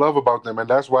what I love about them, and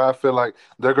that's why I feel like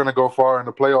they're going to go far in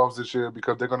the playoffs this year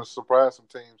because they're going to surprise some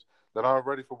teams that aren't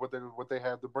ready for what they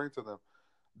have to bring to them.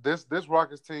 This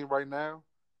Rockets team right now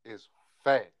is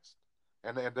fast,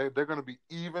 and they're going to be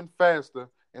even faster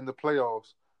in the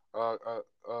playoffs uh,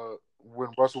 uh, when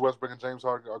Russell Westbrook and James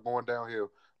Harden are going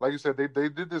downhill. Like you said, they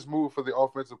did this move for the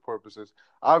offensive purposes.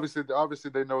 Obviously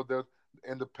they know that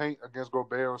in the paint against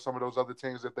Gobert or some of those other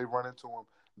teams, if they run into him,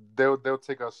 they'll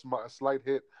take a slight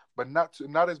hit, but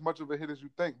not as much of a hit as you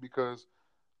think, because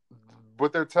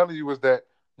what they're telling you is that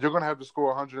you're going to have to score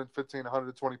 115,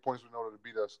 120 points in order to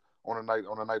beat us on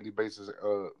a nightly basis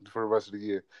for the rest of the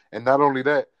year. And not only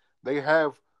that, they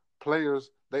have players.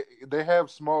 They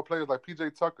have small players like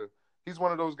PJ Tucker. He's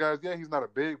one of those guys. Yeah, he's not a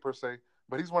big per se,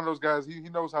 but he's one of those guys. He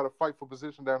knows how to fight for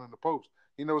position down in the post.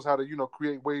 He knows how to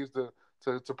create ways to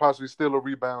possibly steal a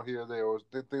rebound here or there or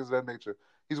things of that nature.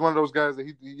 He's one of those guys that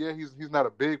he's not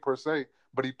a big per se,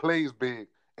 but he plays big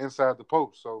inside the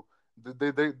post. So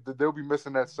they'll be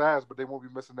missing that size, but they won't be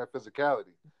missing that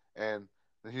physicality. And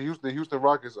the Houston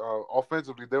Rockets,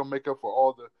 offensively, they'll make up for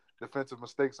all the defensive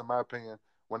mistakes, in my opinion,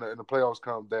 when the playoffs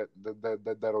come.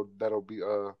 That'll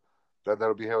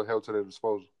be held to their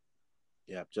disposal.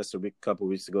 Yeah, just a couple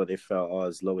weeks ago, they fell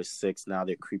as low as 6. Now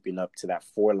they're creeping up to that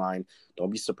 4 line.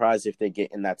 Don't be surprised if they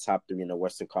get in that top 3 in the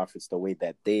Western Conference the way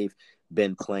that they've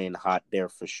been playing hot there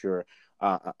for sure.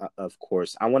 Of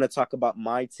course, I want to talk about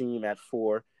my team at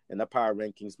 4 in the power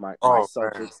rankings, my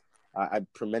Celtics. I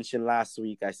mentioned last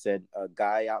week, I said a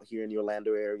guy out here in the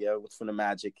Orlando area from the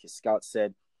Magic, his scout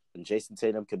said, and Jason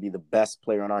Tatum could be the best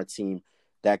player on our team.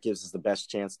 That gives us the best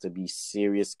chance to be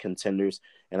serious contenders.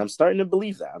 And I'm starting to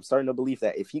believe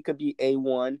that. If he could be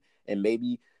A1 and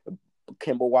maybe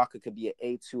Kemba Walker could be an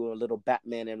A2, a little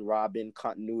Batman and Robin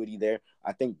continuity there,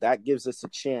 I think that gives us a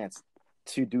chance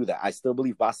to do that. I still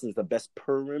believe Boston's the best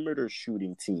perimeter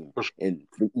shooting team in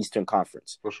the Eastern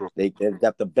Conference. For sure. They've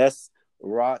got the best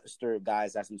roster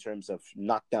guys that's in terms of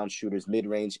knockdown shooters,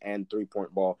 mid-range, and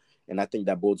three-point ball. And I think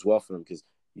that bodes well for them because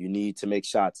you need to make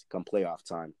shots come playoff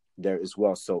time there as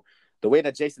well. So the way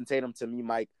that Jason Tatum, to me,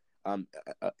 Mike,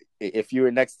 if you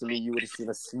were next to me, you would have seen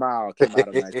a smile come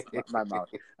out of my mouth.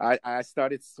 I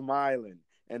started smiling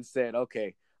and said,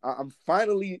 okay,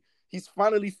 he's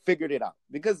finally figured it out.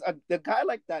 Because the guy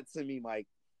like that, to me, Mike,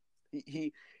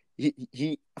 he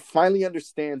finally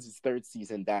understands his third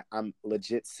season that I'm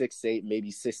legit 6'8",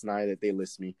 maybe 6'9", that they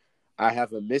list me. I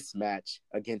have a mismatch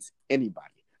against anybody.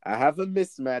 That's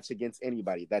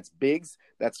bigs,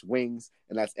 that's wings,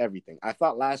 and that's everything. I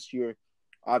thought last year,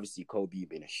 obviously Kobe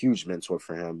being a huge mentor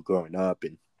for him growing up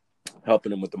and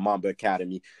helping him with the Mamba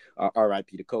Academy, RIP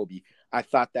to Kobe. I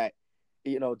thought that,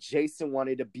 Jason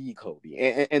wanted to be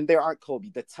Kobe. And there aren't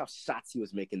Kobe, the tough shots he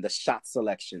was making, the shot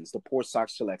selections, the poor sock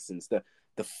selections, the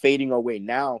fading away.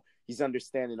 Now he's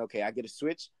understanding, okay, I get a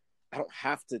switch. I don't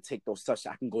have to take those tough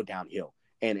shots. I can go downhill.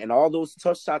 And all those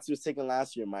tough shots he was taking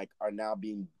last year, Mike, are now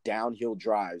being downhill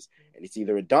drives. And it's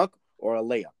either a dunk or a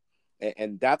layup.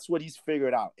 And that's what he's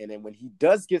figured out. And then when he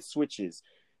does get switches,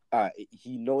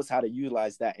 he knows how to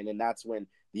utilize that. And then that's when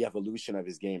the evolution of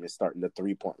his game is starting the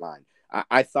three-point line.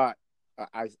 I thought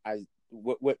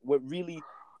what really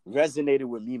resonated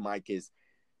with me, Mike, is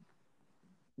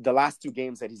the last 2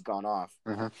 games that he's gone off,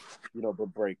 the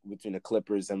break between the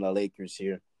Clippers and the Lakers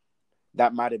here.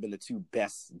 That might have been the 2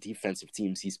 best defensive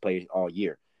teams he's played all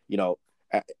year. A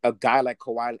guy like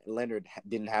Kawhi Leonard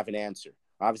didn't have an answer.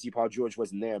 Obviously, Paul George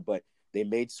wasn't there, but they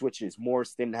made switches.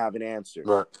 Morris didn't have an answer.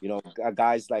 Right.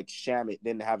 Guys like Shamet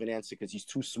didn't have an answer because he's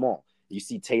too small. You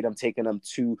see Tatum taking them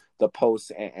to the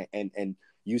post and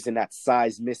using that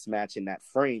size mismatch in that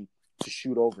frame to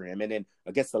shoot over him. And then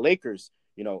against the Lakers,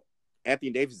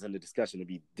 Anthony Davis is in the discussion to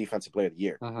be Defensive Player of the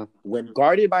Year. When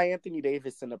guarded by Anthony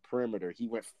Davis in the perimeter, he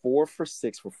went 4 for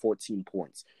 6 for 14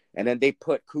 points. And then they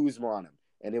put Kuzma on him,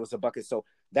 and it was a bucket. So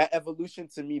that evolution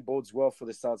to me bodes well for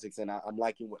the Celtics, and I'm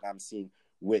liking what I'm seeing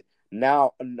with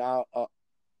now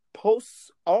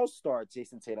post All-Star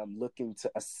Jason Tatum looking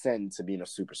to ascend to being a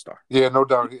superstar. Yeah, no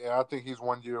doubt. I think he's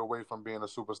 1 year away from being a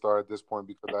superstar at this point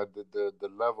because the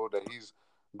level that he's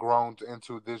grown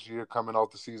into this year, coming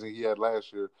off the season he had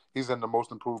last year, he's in the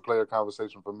most improved player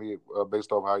conversation for me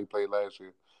based off how he played last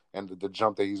year and the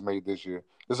jump that he's made this year.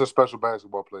 This is a special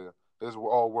basketball player. This is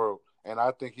all world. And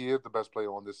I think he is the best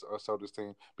player on this Celtics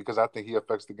team because I think he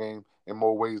affects the game in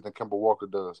more ways than Kemba Walker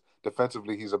does.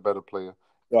 Defensively, he's a better player.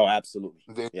 Oh, absolutely.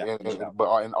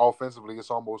 And offensively,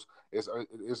 it's almost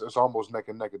neck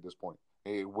and neck at this point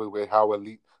with how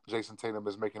elite Jason Tatum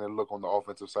is making it look on the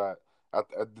offensive side.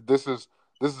 This is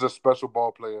a special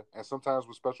ball player, and sometimes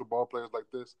with special ball players like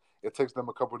this, it takes them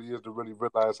a couple of years to really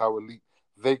realize how elite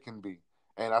they can be.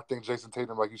 And I think Jason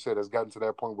Tatum, like you said, has gotten to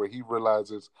that point where he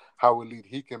realizes how elite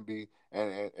he can be,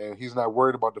 and he's not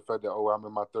worried about the fact that, I'm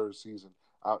in my 3rd season.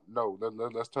 No,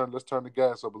 let's turn the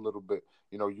gas up a little bit.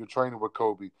 You're training with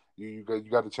Kobe. You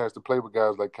got a chance to play with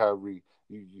guys like Kyrie.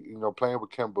 you know, playing with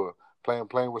Kimba,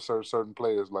 playing with certain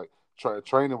players, like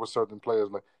training with certain players,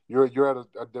 like you're at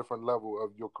a different level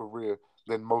of your career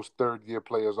than most third year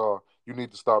players are. You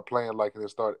need to start playing like it and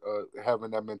start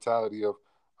having that mentality of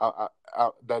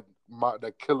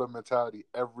that killer mentality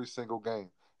every single game,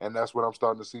 and that's what I'm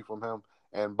starting to see from him.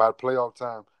 And by playoff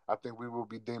time, I think we will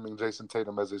be deeming Jason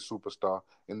Tatum as a superstar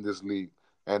in this league.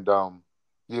 And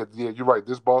yeah, you're right.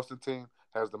 This Boston team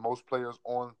has the most players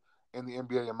on in the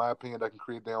NBA, in my opinion, that can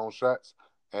create their own shots.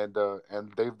 And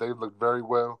they've looked very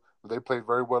well. They played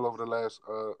very well over the last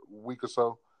week or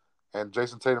so. And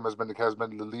Jason Tatum has been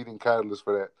the leading catalyst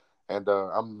for that. And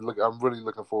I'm really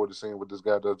looking forward to seeing what this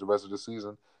guy does the rest of the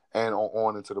season and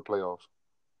on into the playoffs.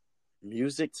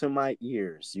 Music to my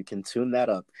ears. You can tune that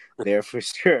up there for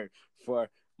sure for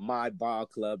my ball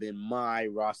club and my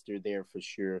roster there for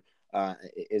sure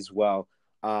as well.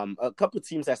 A couple of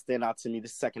teams that stand out to me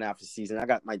this second half of the season. I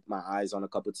got my eyes on a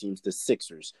couple of teams. The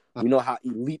Sixers. We know how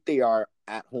elite they are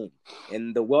at home.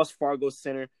 In the Wells Fargo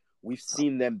Center, we've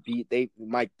seen them beat. They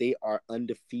are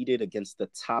undefeated against the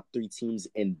top 3 teams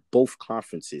in both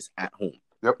conferences at home.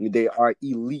 Yep. They are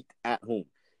elite at home.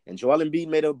 And Joel Embiid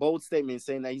made a bold statement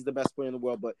saying that he's the best player in the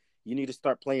world, but you need to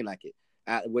start playing like it.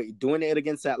 Doing it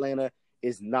against Atlanta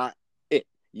is not it.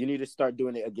 You need to start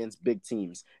doing it against big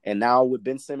teams. And now with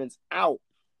Ben Simmons out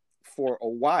for a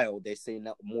while, they say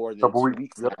not more than 2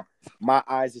 weeks now. My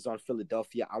eyes is on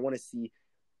Philadelphia. I want to see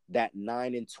that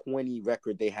 9-20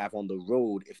 record they have on the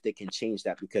road, if they can change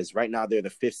that, because right now they're the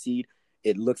 5th seed.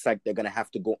 It looks like they're going to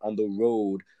have to go on the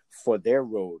road for their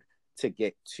road to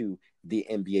get to the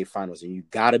NBA Finals, and you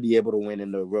got to be able to win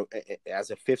in the road. As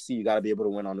a 5th seed, you got to be able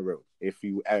to win on the road if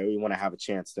you want to have a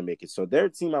chance to make it. So their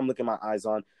team, I'm looking my eyes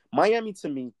on. Miami, to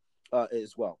me,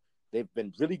 as well. They've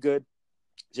been really good.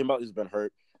 Jim Butler's been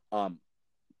hurt.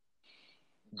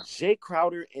 Jay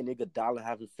Crowder and Iguodala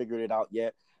haven't figured it out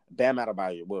yet. Bam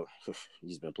Adebayo, well,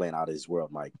 he's been playing out of his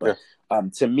world, Mike. But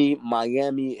to me,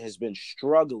 Miami has been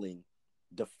struggling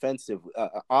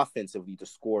offensively to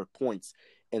score points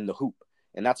in the hoop.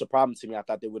 And that's a problem to me. I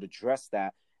thought they would address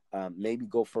that. Maybe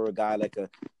go for a guy like a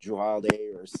Jrue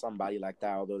Holiday or somebody like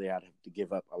that, although they had to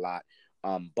give up a lot.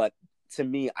 But to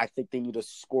me, I think they need to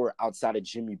score outside of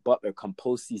Jimmy Butler come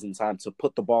postseason time to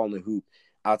put the ball in the hoop.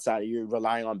 Outside, you're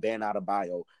relying on Bam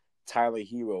Adebayo, Tyler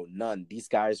Hero, none. These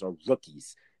guys are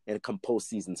rookies in come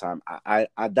postseason time. I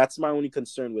that's my only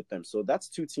concern with them. So that's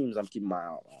 2 teams I'm keeping my eye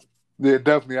on. Yeah,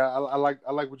 definitely. I like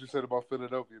what you said about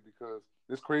Philadelphia, because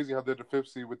it's crazy how they're the 5th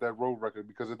seed with that road record.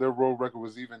 Because if their road record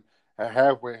was even at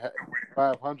halfway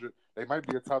 500, they might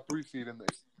be a top 3 seed in the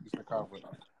Eastern Conference.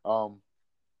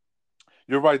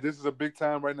 You're right. This is a big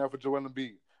time right now for Joel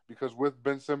Embiid, because with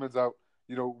Ben Simmons out,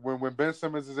 you know, when Ben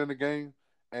Simmons is in the game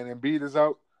and Embiid is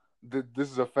out,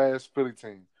 this is a fast Philly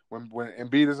team. When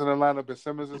Embiid is in the lineup and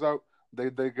Simmons is out, they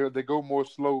go more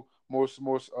slow,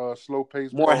 slow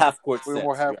pace, more half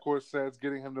court sets,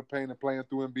 getting him to paint and playing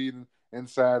through Embiid and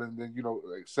inside, and then, you know,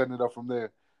 like, setting it up from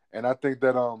there. And I think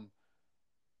that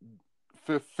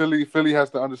Philly has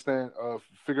to understand,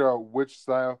 figure out which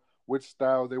style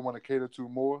they want to cater to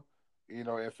more, you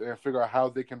know, and figure out how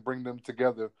they can bring them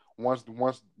together once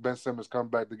Ben Simmons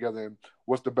comes back together, and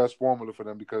what's the best formula for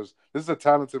them, because this is a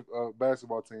talented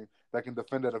basketball team that can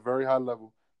defend at a very high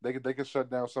level. They can shut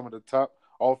down some of the top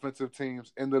offensive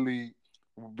teams in the league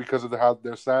because of how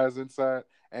their size inside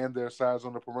and their size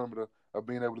on the perimeter of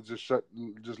being able to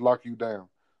just lock you down.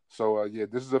 So yeah,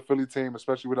 this is a Philly team,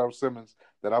 especially without Simmons,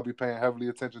 that I'll be paying heavily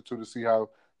attention to see how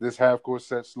this half court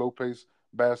set, slow pace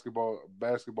basketball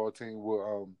team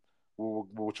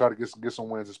will try to get some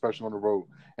wins, especially on the road.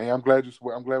 And I'm glad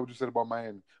what you said about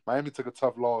Miami. Miami took a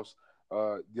tough loss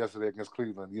yesterday against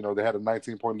Cleveland. You know, they had a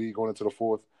 19-point lead going into the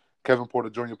 4th. Kevin Porter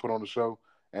Jr. put on the show,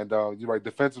 and you're right.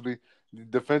 Defensively,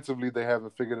 they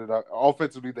haven't figured it out.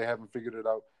 Offensively, they haven't figured it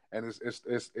out, and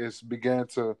it's began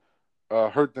to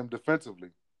hurt them defensively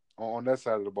on that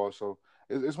side of the ball. So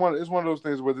it's one of those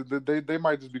things where they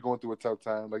might just be going through a tough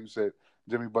time. Like you said,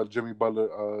 Jimmy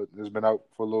Butler has been out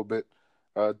for a little bit.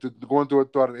 Going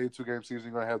throughout an 82-game season,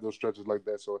 you're going to have those stretches like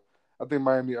that. So I think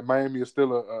Miami is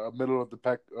still a middle of the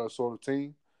pack sort of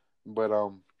team, but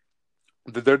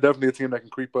they're definitely a team that can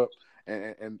creep up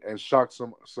and shock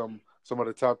some of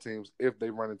the top teams if they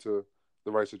run into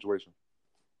the right situation.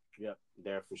 Yep,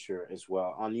 there for sure as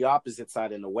well. On the opposite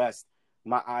side in the West,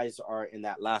 my eyes are in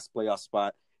that last playoff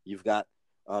spot. You've got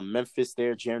Memphis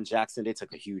there, Jaren Jackson. They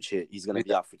took a huge hit. He's going to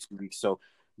be out for 2 weeks. So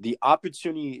the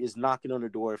opportunity is knocking on the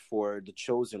door for the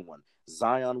chosen one,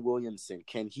 Zion Williamson.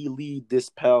 Can he lead this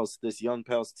young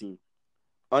Pels team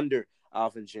under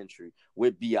Alvin Gentry,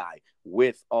 with BI,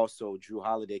 with also Drew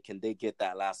Holiday, can they get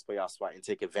that last playoff spot and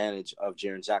take advantage of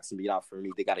Jaren Jackson being out for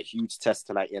me? They got a huge test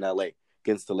tonight in LA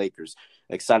against the Lakers.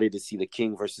 Excited to see the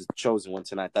King versus the Chosen One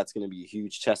tonight. That's going to be a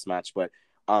huge chess match. But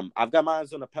I've got my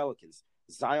eyes on the Pelicans.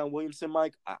 Zion Williamson,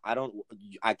 Mike,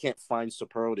 I can't find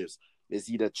superlatives. Is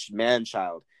he the man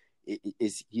child?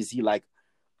 Is he like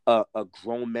a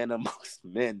grown man amongst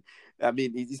men? I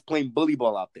mean, he's playing bully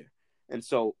ball out there. And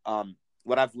so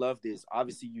what I've loved is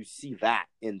obviously you see that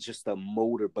in just the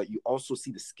motor, but you also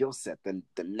see the skill set, the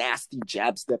nasty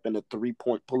jab step and the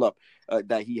 3-point pull-up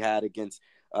that he had against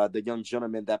the young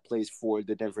gentleman that plays for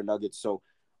the Denver Nuggets. So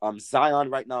Zion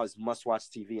right now is must-watch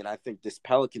TV, and I think this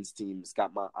Pelicans team has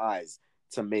got my eyes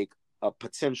to make a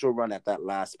potential run at that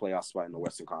last playoff spot in the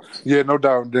Western Conference. Yeah, no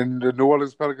doubt. Then the New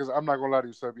Orleans Pelicans, I'm not going to lie to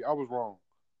you, Sebi. I was wrong.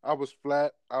 I was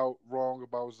flat out wrong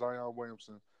about Zion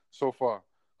Williamson so far.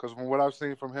 Because from what I've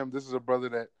seen from him, this is a brother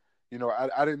that,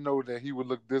 I didn't know that he would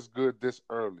look this good this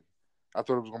early. I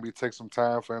thought it was going to take some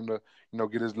time for him to,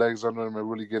 get his legs under him and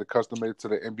really get accustomed to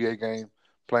the NBA game,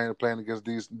 playing against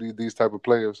these type of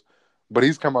players. But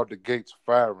he's come out the gates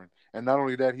firing. And not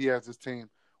only that, he has his team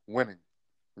winning.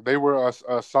 They were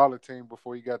a solid team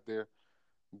before he got there.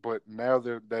 But now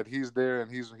that he's there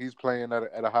and he's playing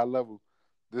at a high level,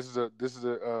 this is a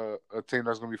team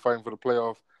that's going to be fighting for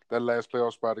the last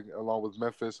playoff spot along with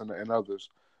Memphis and others.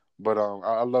 But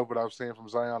I love what I've seen from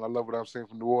Zion. I love what I've seen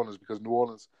from New Orleans because New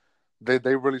Orleans, they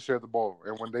really share the ball,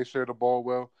 and when they share the ball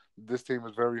well, this team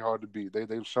is very hard to beat.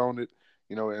 They've shown it,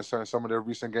 in some of their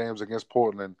recent games against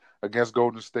Portland, against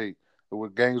Golden State. There were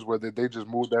games where they just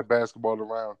moved that basketball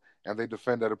around and they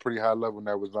defend at a pretty high level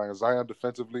now with Zion. Zion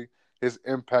defensively, his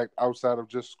impact outside of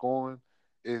just scoring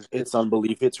it's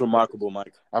unbelievable. It's remarkable,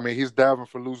 Mike. I mean, he's diving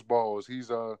for loose balls. He's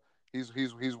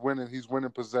winning. He's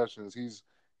winning possessions. He's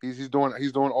doing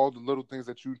all the little things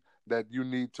that you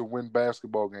need to win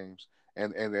basketball games.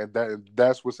 And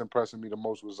that's what's impressing me the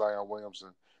most with Zion Williamson,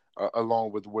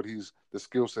 along with the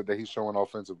skill set that he's showing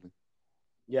offensively.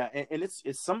 Yeah, and it's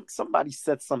somebody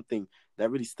said something that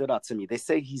really stood out to me. They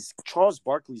say he's Charles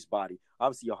Barkley's body.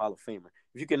 Obviously, you're a Hall of Famer.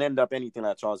 If you can end up anything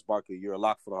like Charles Barkley, you're a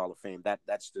lock for the Hall of Fame. That's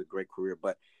just a great career.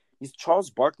 But he's Charles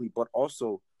Barkley, but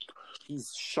also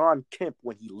he's Sean Kemp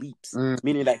when he leaps,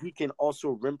 meaning that he can also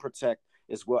rim protect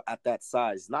as well at that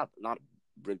size. Not a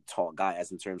really tall guy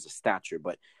as in terms of stature,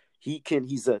 but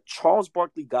he's a Charles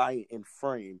Barkley guy in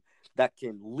frame that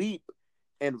can leap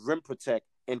and rim protect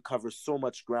and cover so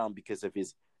much ground because of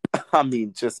his,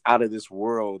 just out of this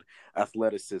world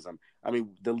athleticism.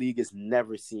 The league has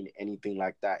never seen anything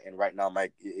like that. And right now,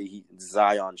 Mike,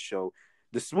 Zion show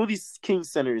the Smoothie King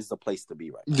Center is the place to be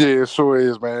right now. Yeah, it sure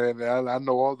is, man. And I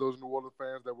know all those New Orleans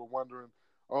fans that were wondering,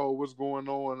 what's going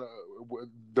on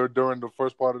during the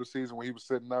first part of the season when he was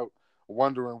sitting out,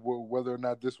 wondering whether or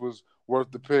not this was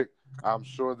worth the pick. I'm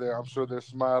sure they're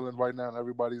smiling right now, and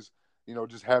everybody's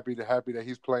just happy that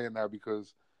he's playing now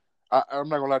because I'm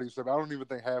not gonna lie to you, Seb, I don't even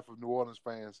think half of New Orleans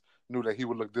fans knew that he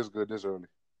would look this good this early.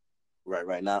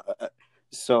 Right now.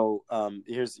 So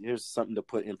here's something to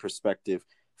put in perspective.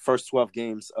 First 12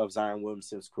 games of Zion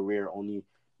Williamson's career, only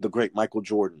the great Michael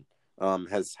Jordan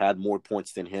has had more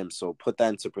points than him. So put that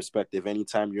into perspective.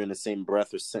 Anytime you're in the same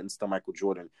breath or sentence to Michael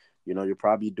Jordan, you're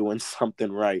probably doing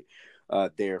something right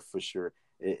there for sure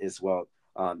as well.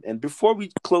 And before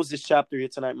we close this chapter here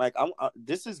tonight, Mike,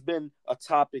 this has been a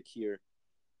topic here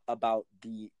about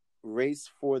the race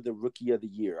for the Rookie of the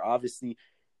Year. Obviously,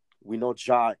 we know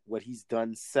Ja, what he's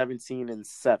done,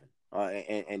 17-7,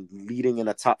 and leading in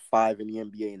the top 5 in the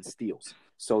NBA in steals.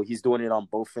 So he's doing it on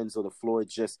both ends of the floor,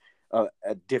 just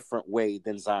a different way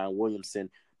than Zion Williamson.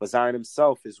 But Zion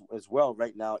himself as well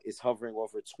right now is hovering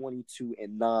over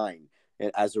 22-9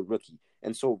 as a rookie.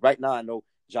 And so right now I know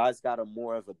Ja's got a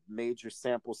more of a major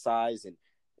sample size,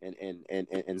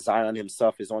 and Zion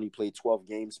himself has only played 12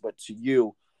 games. But to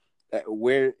you,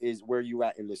 where you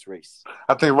at in this race?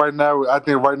 I think right now,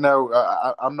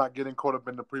 I'm not getting caught up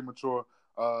in the premature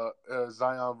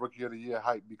Zion Rookie of the Year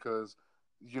hype because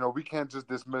we can't just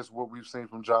dismiss what we've seen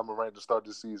from Ja Morant to start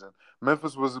this season.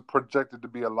 Memphis was projected to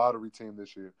be a lottery team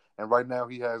this year, and right now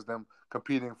he has them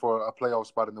competing for a playoff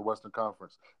spot in the Western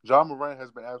Conference. Ja Morant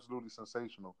has been absolutely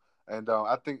sensational, and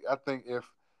I think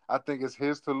it's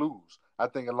his to lose. I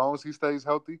think as long as he stays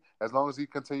healthy, as long as he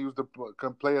continues to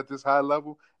play at this high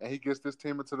level, and he gets this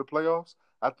team into the playoffs,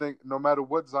 I think no matter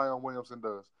what Zion Williamson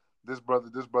does, this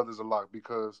brother's a lock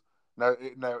because now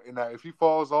if he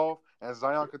falls off and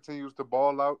Zion continues to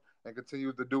ball out and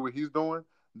continues to do what he's doing,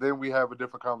 then we have a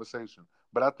different conversation.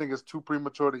 But I think it's too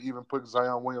premature to even put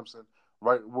Zion Williamson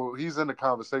right. Well, he's in the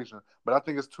conversation, but I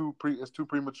think it's too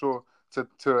premature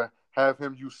to have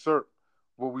him usurp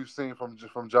what we've seen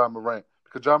from John Morant,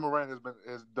 because John Morant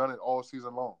has done it all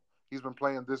season long. He's been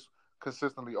playing this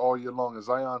consistently all year long. And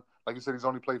Zion, like you said, he's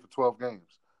only played for 12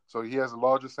 games, so he has a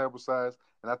larger sample size.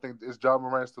 And I think it's John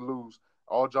Morant's to lose.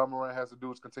 All John Morant has to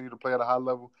do is continue to play at a high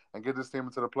level and get this team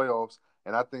into the playoffs.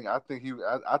 And I think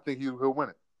he'll win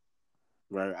it.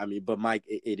 Right. I mean, but Mike,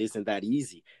 it isn't that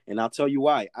easy, and I'll tell you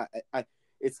why.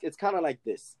 It's kind of like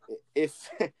this. If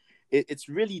it's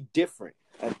really different.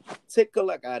 Take a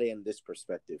look at it in this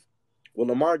perspective.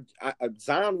 Well,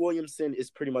 Zion Williamson is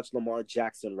pretty much Lamar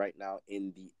Jackson right now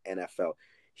in the NFL.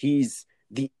 He's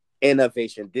the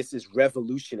innovation. This is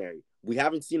revolutionary. We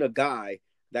haven't seen a guy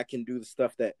that can do the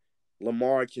stuff that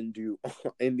Lamar can do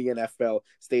in the NFL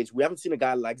stage. We haven't seen a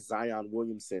guy like Zion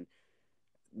Williamson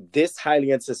this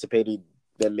highly anticipated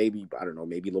than maybe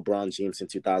LeBron James in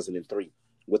 2003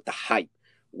 with the hype,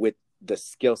 with the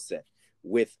skill set,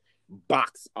 with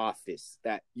box office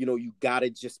that, you got to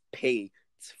just pay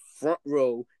front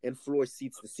row and floor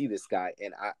seats to see this guy.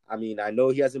 And I mean, I know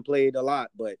he hasn't played a lot,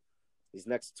 but these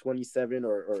next 27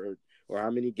 or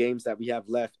how many games that we have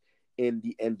left in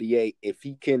the NBA, if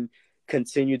he can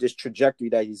continue this trajectory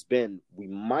that he's been, we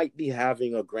might be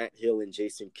having a Grant Hill and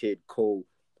Jason Kidd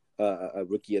a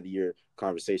Rookie of the Year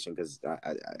conversation, because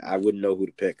I wouldn't know who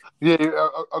to pick. Yeah,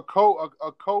 a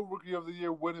co-Rookie of the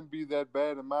Year wouldn't be that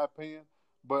bad in my opinion,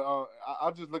 but I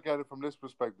just look at it from this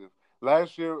perspective.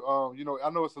 Last year, I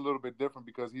know it's a little bit different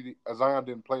because Zion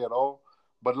didn't play at all,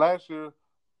 but last year,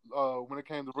 when it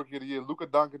came to Rookie of the Year, Luka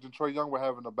Doncic and Trae Young were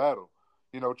having a battle.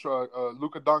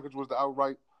 Luka Doncic was the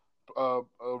outright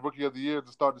Rookie of the Year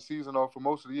to start the season off for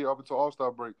most of the year up until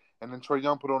All-Star break, and then Trae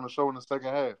Young put on a show in the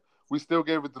second half. We still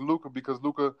gave it to Luka because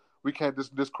Luka, we can't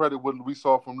discredit what we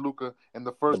saw from Luka in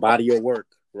the first. The body of work,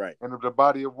 right? And the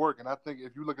body of work, and I think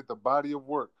if you look at the body of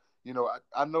work,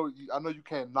 I know you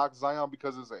can't knock Zion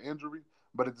because it's an injury,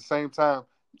 but at the same time,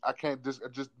 I can't just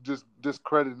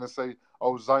discredit and say,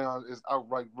 oh, Zion is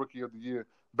outright Rookie of the Year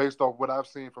based off what I've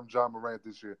seen from John Morant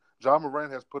this year. John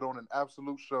Morant has put on an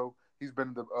absolute show. He's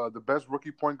been the best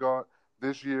rookie point guard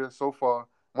this year so far,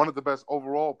 one of the best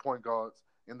overall point guards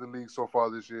in the league so far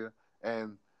this year.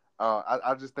 And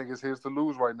I just think it's his to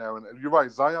lose right now. And you're right,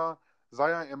 Zion,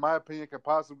 in my opinion, can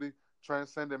possibly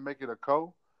transcend and make it a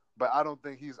co. But I don't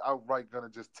think he's outright going to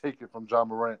just take it from John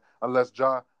Morant unless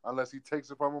he takes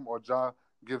it from him or John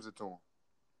gives it to him.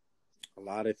 A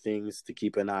lot of things to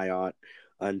keep an eye on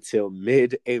until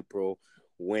mid-April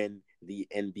when the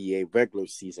NBA regular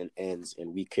season ends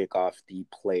and we kick off the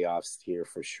playoffs here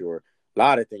for sure. A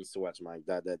lot of things to watch, Mike.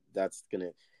 That's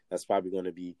probably going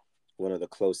to be one of the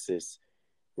closest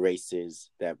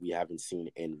races that we haven't seen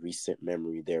in recent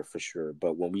memory there for sure.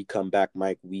 But when we come back,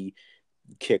 Mike, we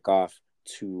kick off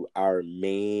to our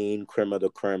main creme of the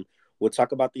creme. We'll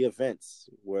talk about the events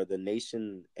where the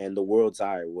nation and the world's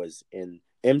eye was in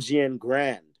MGM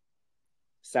Grand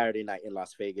Saturday night in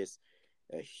Las Vegas.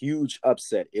 A huge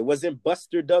upset. It wasn't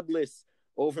Buster Douglas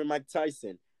over Mike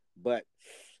Tyson, but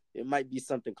it might be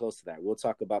something close to that. We'll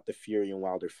talk about the Fury and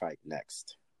Wilder fight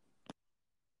next.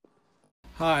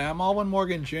 Hi, I'm Alwyn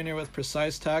Morgan Jr. with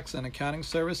Precise Tax and Accounting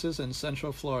Services in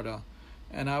Central Florida,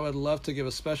 and I would love to give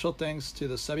a special thanks to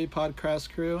the Sebi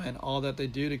Podcast crew and all that they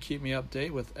do to keep me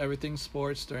updated with everything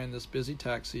sports during this busy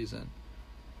tax season.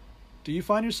 Do you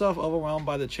find yourself overwhelmed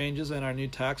by the changes in our new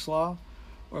tax law?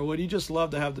 Or would you just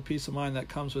love to have the peace of mind that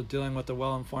comes with dealing with a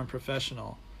well-informed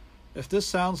professional? If this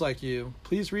sounds like you,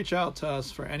 please reach out to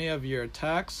us for any of your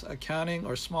tax, accounting,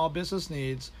 or small business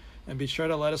needs, and be sure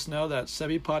to let us know that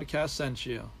Sebi Podcast sent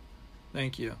you.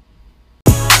 Thank you.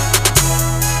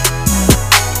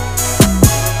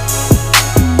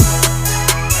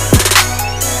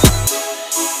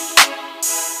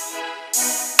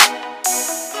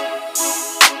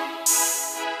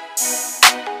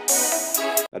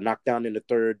 A knockdown in the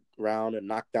third round, a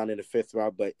knockdown in the fifth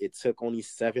round, but it took only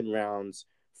 7 rounds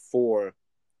for,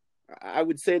 I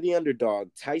would say, the underdog,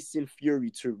 Tyson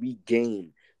Fury, to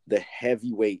regain the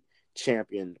heavyweight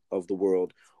champion of the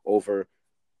world over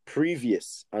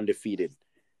previous undefeated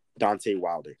Deontay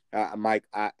Wilder. Mike,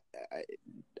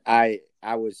 I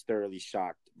was thoroughly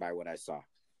shocked by what I saw.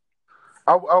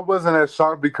 I wasn't as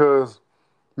shocked because,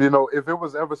 if it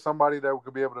was ever somebody that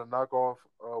could be able to knock off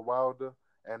Wilder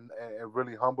and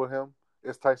really humble him,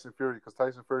 it's Tyson Fury, because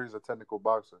Tyson Fury is a technical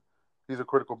boxer. He's a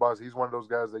critical boxer. He's one of those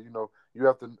guys that, you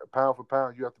have to, pound for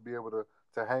pound, you have to be able to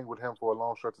hang with him for a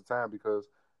long stretch of time, because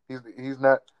he's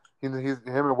not him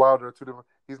and Wilder are two different.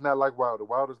 He's not like Wilder.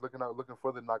 Wilder's looking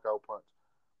for the knockout punch.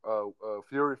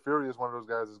 Fury is one of those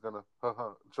guys that's gonna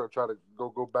try to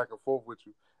go back and forth with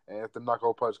you, and if the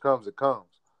knockout punch comes, it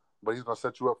comes, but he's gonna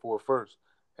set you up for it first.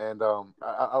 And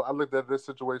I looked at this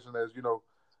situation as,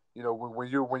 when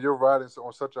you're riding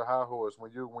on such a high horse,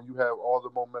 when you have all the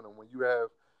momentum, when you have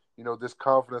this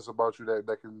confidence about you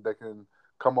that can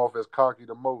come off as cocky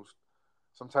the most.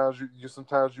 Sometimes you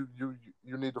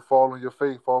need to fall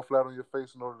flat on your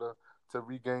face in order to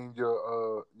regain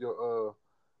your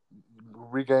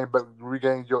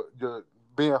regain your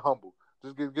being humble.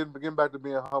 Just getting back to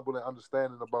being humble and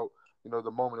understanding about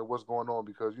the moment and what's going on,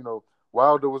 because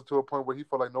Wilder was to a point where he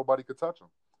felt like nobody could touch him,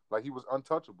 like he was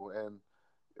untouchable. And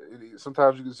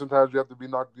sometimes you have to be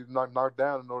knocked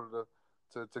down in order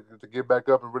to get back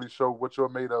up and really show what you're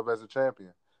made of as a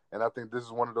champion. And I think this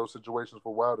is one of those situations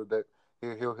for Wilder that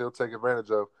he'll take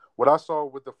advantage of. What I saw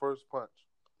with the first punch,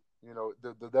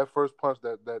 that first punch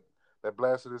that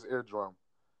blasted his eardrum.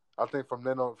 I think from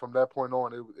that point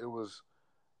on, it was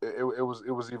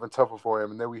even tougher for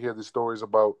him. And then we hear these stories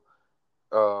about,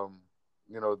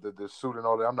 the suit and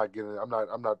all that.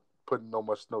 I'm not putting no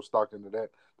stock into that.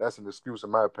 That's an excuse in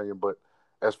my opinion. But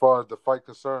as far as the fight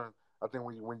concerned, I think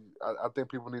I think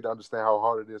people need to understand how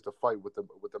hard it is to fight with the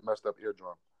messed up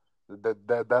eardrum.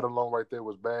 That alone right there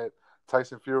was bad.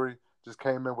 Tyson Fury just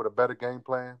came in with a better game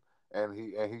plan, and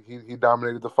he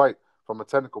dominated the fight from a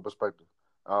technical perspective.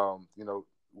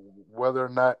 Whether or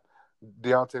not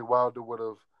Deontay Wilder would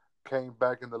have came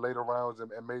back in the later rounds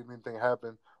and made anything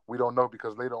happen, we don't know,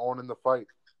 because later on in the fight,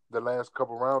 the last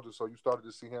couple rounds or so, you started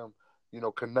to see him,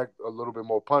 connect a little bit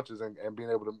more punches and being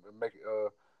able to make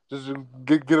just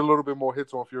get a little bit more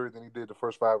hits on Fury than he did the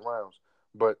first 5 rounds.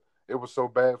 But it was so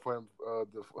bad for him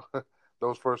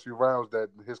those first few rounds that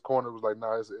his corner was like,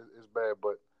 nah, it's bad.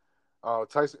 But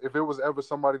Tyson, if it was ever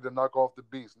somebody to knock off the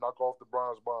beast, knock off the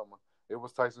bronze bomber, it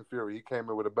was Tyson Fury. He came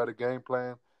in with a better game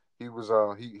plan. He was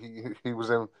he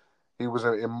was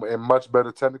in much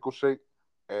better technical shape,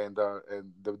 and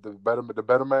the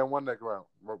better man won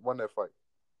that fight.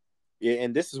 Yeah,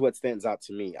 and this is what stands out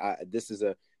to me.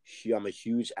 I'm a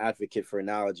huge advocate for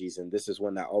analogies, and this is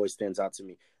one that always stands out to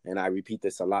me. And I repeat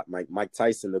this a lot. Mike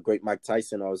Tyson, the great Mike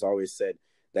Tyson, always said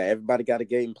that everybody got a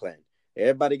game plan.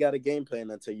 Everybody got a game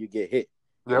plan until you get hit.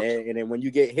 Yep. And then when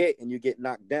you get hit and you get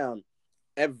knocked down,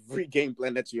 every game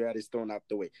plan that you had is thrown out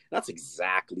the way. That's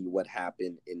exactly what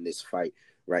happened in this fight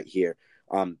right here.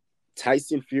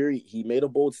 Tyson Fury, he made a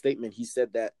bold statement. He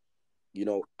said that,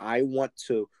 I want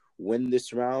to win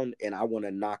this round and I want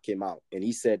to knock him out. And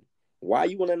he said, why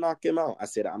you want to knock him out? I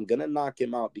said, I'm going to knock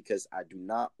him out because I do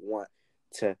not want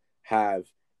to have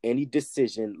any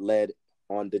decision led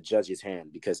on the judge's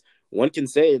hand. Because one can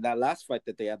say that last fight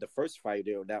that they had, the first fight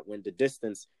that went the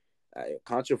distance,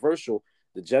 controversial,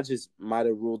 the judges might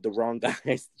have ruled the wrong guy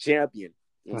as champion.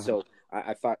 And so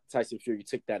I thought Tyson Fury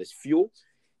took that as fuel.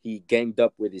 He ganged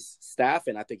up with his staff,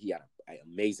 and I think he had an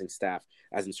amazing staff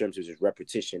as in terms of his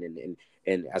repetition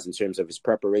and as in terms of his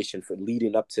preparation for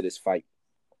leading up to this fight.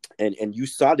 And you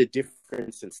saw the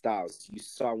difference in styles. You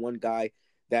saw one guy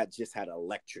that just had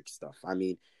electric stuff. I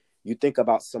mean, you think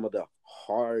about some of the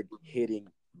hard-hitting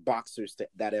boxers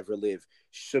that ever lived.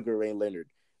 Sugar Ray Leonard,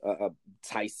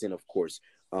 Tyson, of course,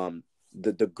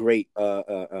 the great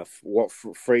Walt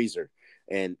Frazier,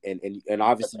 and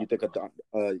obviously you think of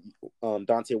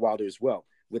Deontay Wilder as well,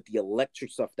 with the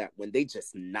electric stuff that when they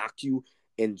just knock you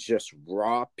in just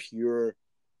raw, pure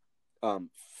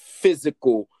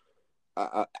physical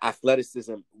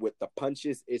athleticism with the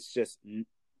punches, it's just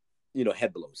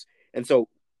head blows. And so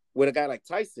with a guy like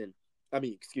Tyson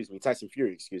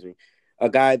Fury, a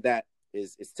guy that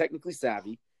is technically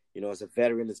savvy, as a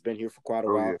veteran that's been here for quite a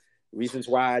while. Yeah. Reasons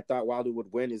why I thought Wilder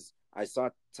would win is I saw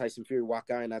Tyson Fury walk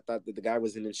out and I thought that the guy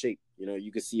wasn't in shape.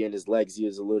 You could see in his legs he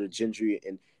was a little gingery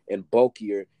and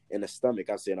bulkier in the stomach.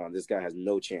 I said, this guy has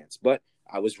no chance. But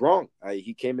I was wrong.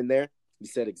 He came in there. He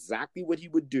said exactly what he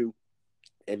would do.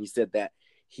 And he said that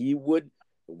he would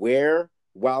wear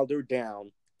Wilder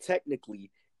down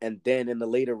technically, and then in the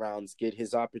later rounds get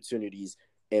his opportunities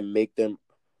and make them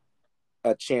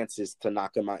chances to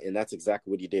knock him out. And that's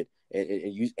exactly what he did.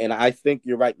 And I think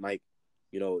you're right, Mike.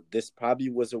 This probably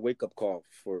was a wake-up call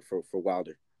for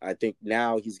Wilder. I think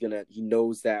now he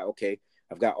knows that, okay,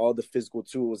 I've got all the physical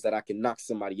tools that I can knock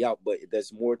somebody out, but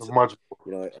there's more to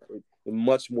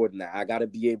much more than that. I got to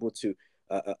be able to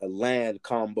land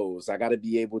combos. I got to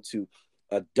be able to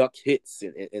duck hits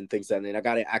and things like that. And I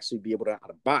got to actually be able to out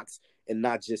of box and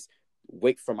not just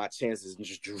wait for my chances and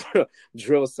just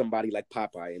drill somebody like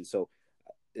Popeye. And so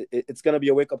it's going to be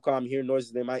a wake-up call. I'm hearing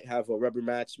noises they might have a rubber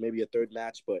match, maybe a third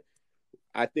match, but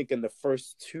I think in the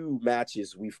first 2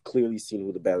 matches, we've clearly seen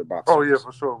who the better boxer is. Oh, yeah,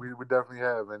 for sure. We definitely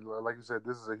have. And like you said,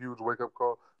 this is a huge wake-up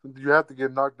call. You have to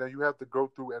get knocked down. You have to go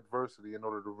through adversity in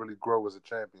order to really grow as a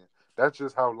champion. That's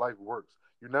just how life works.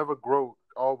 You never grow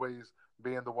always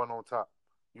being the one on top.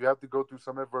 You have to go through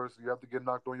some adversity. You have to get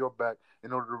knocked on your back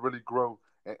in order to really grow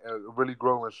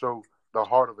and show the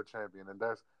heart of a champion. And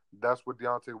that's what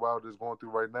Deontay Wilder is going through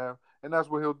right now, and that's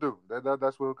what he'll do.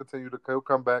 That's what he'll continue to. He'll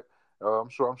come back. I'm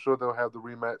sure they'll have the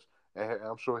rematch, and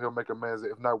I'm sure he'll make amends,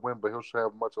 if not win, but he'll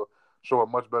show a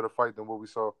much better fight than what we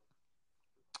saw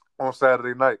on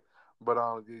Saturday night. But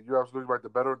you're absolutely right. The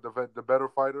better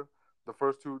fighter, the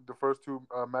first two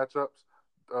matchups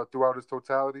throughout its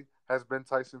totality has been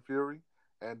Tyson Fury,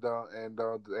 and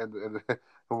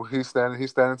he's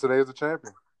standing today as a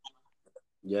champion.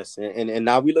 Yes, and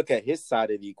now we look at his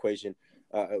side of the equation.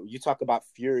 You talk about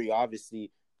Fury,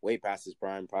 obviously way past his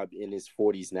prime, probably in his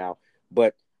 40s now.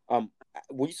 But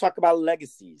when you talk about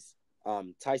legacies,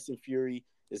 Tyson Fury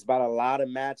is about a lot of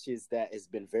matches that has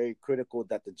been very critical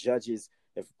that the judges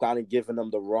have kind of given them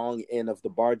the wrong end of the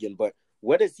bargain. But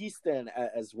where does he stand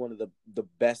as one of the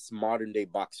best modern day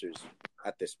boxers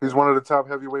at this point? He's one of the top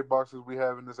heavyweight boxers we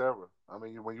have in this era. I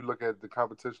mean, when you look at the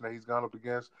competition that he's gone up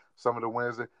against, some of the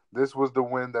wins, this was the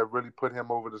win that really put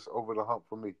him over the hump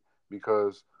for me,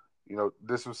 because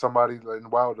this was somebody in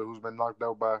Wilder who's been knocked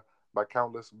out by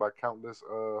countless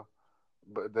who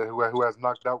has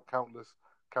knocked out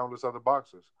countless other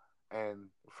boxers, and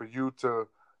for you to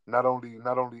not only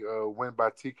win by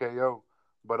TKO,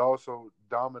 but also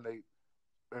dominate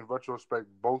in retrospect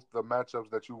both the matchups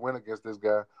that you win against this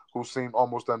guy who seemed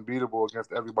almost unbeatable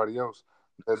against everybody else.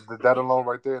 That alone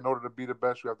right there, in order to be the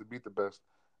best, you have to beat the best,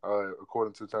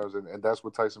 according to terms, and that's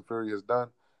what Tyson Fury has done.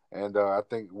 And I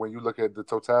think when you look at the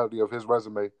totality of his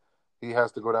resume, he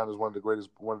has to go down as one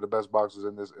of the best boxers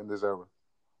in this era.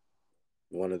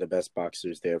 One of the best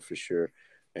boxers there for sure,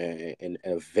 and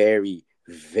a very,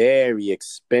 very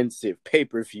expensive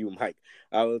pay-per-view, Mike.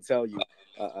 I will tell you,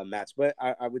 a match. But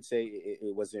I would say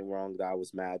it wasn't wrong that I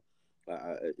was mad.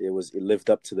 It lived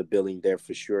up to the billing there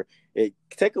for sure.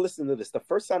 Take a listen to this. The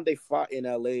first time they fought in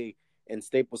LA in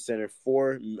Staples Center,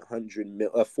 4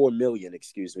 million,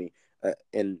 excuse me,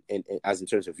 in as in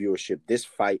terms of viewership. This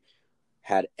fight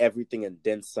had everything and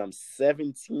then some,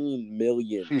 17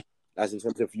 million as in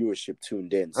terms of viewership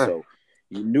tuned in. So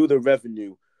you knew the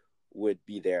revenue would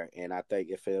be there, and I think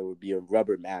if it would be a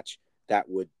rubber match, that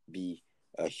would be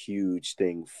a huge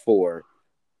thing for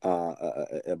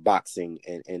boxing,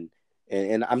 and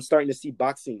I'm starting to see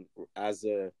boxing as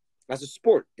a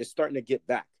sport. It's starting to get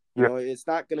back. You know, it's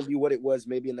not going to be what it was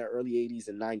maybe in the early 80s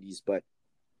and 90s, but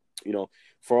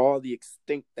for all the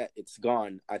extent that it's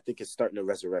gone, I think it's starting to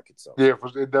resurrect itself. Yeah,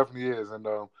 it definitely is, and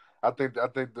I think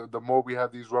the more we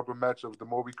have these rubber matchups, the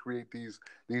more we create these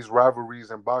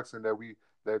rivalries in boxing that we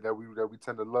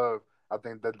tend to love. I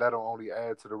think that'll only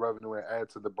add to the revenue and add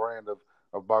to the brand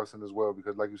of boxing as well,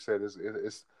 because like you said,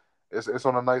 it's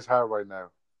on a nice high right now.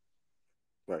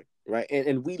 Right,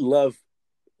 and we love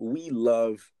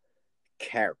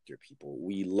character, people.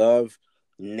 We love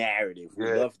narrative.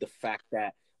 We love the fact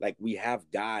that like we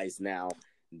have guys now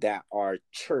that are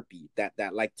chirpy, that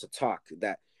like to talk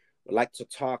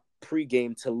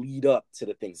pregame to lead up to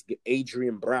the things.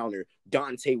 Adrian Browner,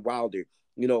 Deontay Wilder,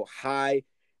 high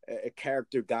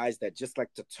character guys that just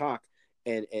like to talk,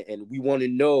 and we want to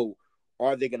know,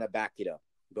 are they going to back it up?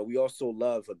 But we also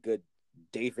love a good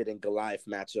David and Goliath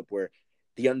matchup where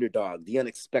the underdog, the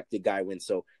unexpected guy wins.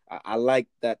 So I like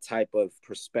that type of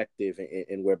perspective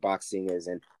in where boxing is,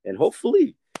 and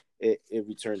hopefully it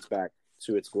returns back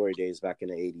to its glory days back in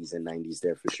the 80s and 90s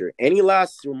there for sure. Any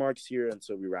last remarks here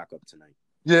until we wrap up tonight?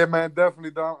 Yeah, man,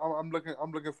 definitely, Dom. I'm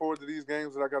looking forward to these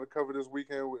games that I got to cover this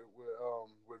weekend with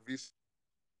VC.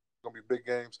 Gonna be big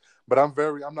games, but I'm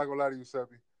not gonna lie to you,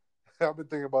 Seppi. I've been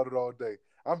thinking about it all day.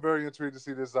 I'm very intrigued to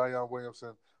see this Zion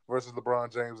Williamson versus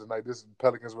LeBron James tonight. This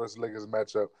Pelicans versus Lakers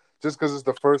matchup, just because it's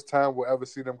the first time we'll ever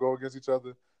see them go against each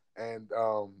other, and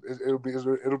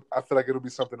I feel like it'll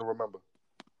be something to remember.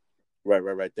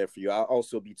 Right there for you. I'll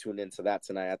also be tuned into that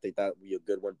tonight. I think that would be a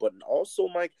good one. But also,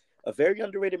 Mike, a very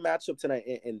underrated matchup tonight,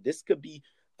 and this could be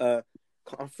a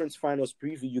conference finals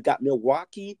preview. You got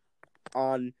Milwaukee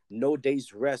on no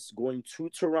days rest going to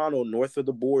Toronto, north of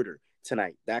the border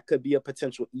tonight. That could be a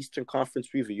potential Eastern Conference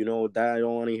preview. That I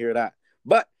don't want to hear that.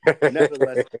 But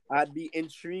nevertheless, I'd be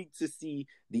intrigued to see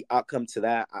the outcome to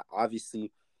that.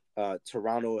 Obviously,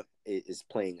 Toronto is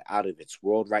playing out of its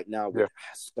world right now with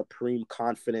supreme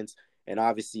confidence. And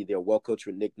obviously, they're well coached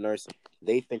with Nick Nurse.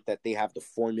 They think that they have the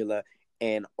formula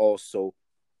and also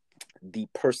the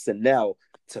personnel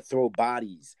to throw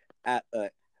bodies at a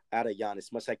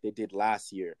Giannis, much like they did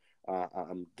last year,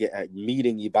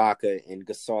 meeting Ibaka and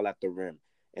Gasol at the rim.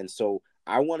 And so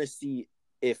I want to see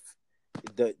if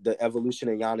the evolution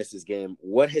of Giannis's game,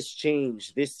 what has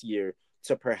changed this year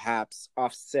to perhaps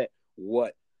offset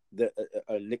what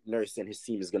Nick Nurse and his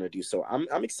team is going to do. So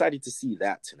I'm excited to see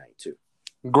that tonight too.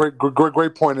 Great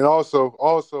point. And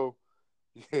also,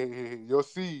 your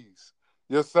C's,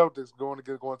 your Celtics going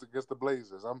against the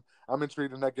Blazers. I'm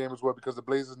intrigued in that game as well because the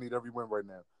Blazers need every win right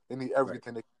now. They need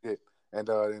everything they can get. And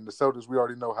in the Celtics, we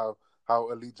already know how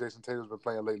elite Jason Tatum's been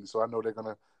playing lately. So I know they're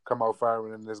gonna come out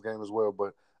firing in this game as well.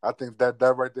 But I think that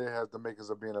right there has the makings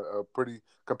of being a pretty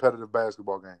competitive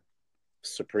basketball game.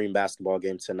 Supreme basketball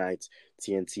game tonight.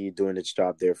 TNT doing its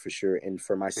job there for sure. And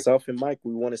for myself and Mike,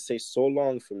 we want to say so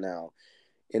long from now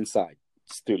inside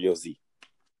Studio Z.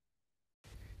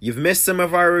 You've missed some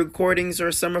of our recordings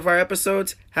or some of our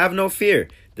episodes? Have no fear.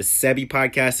 The Sebi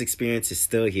Podcast experience is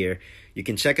still here. You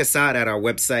can check us out at our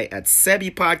website at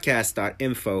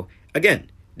sebipodcast.info.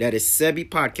 Again, that is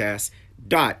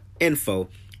sebipodcast.info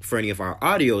for any of our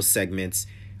audio segments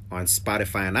on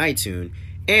Spotify and iTunes,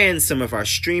 and some of our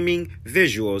streaming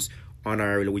visuals on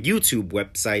our YouTube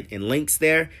website and links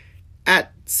there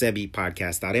at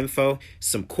sebipodcast.info.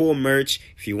 Some cool merch.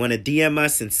 If you want to DM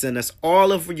us and send us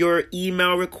all of your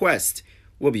email requests,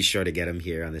 we'll be sure to get them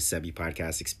here on the Sebi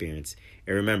Podcast experience.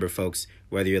 And remember, folks,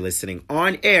 whether you're listening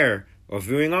on air or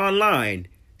viewing online,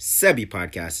 Sebi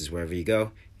Podcast is wherever you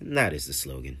go, and that is the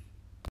slogan.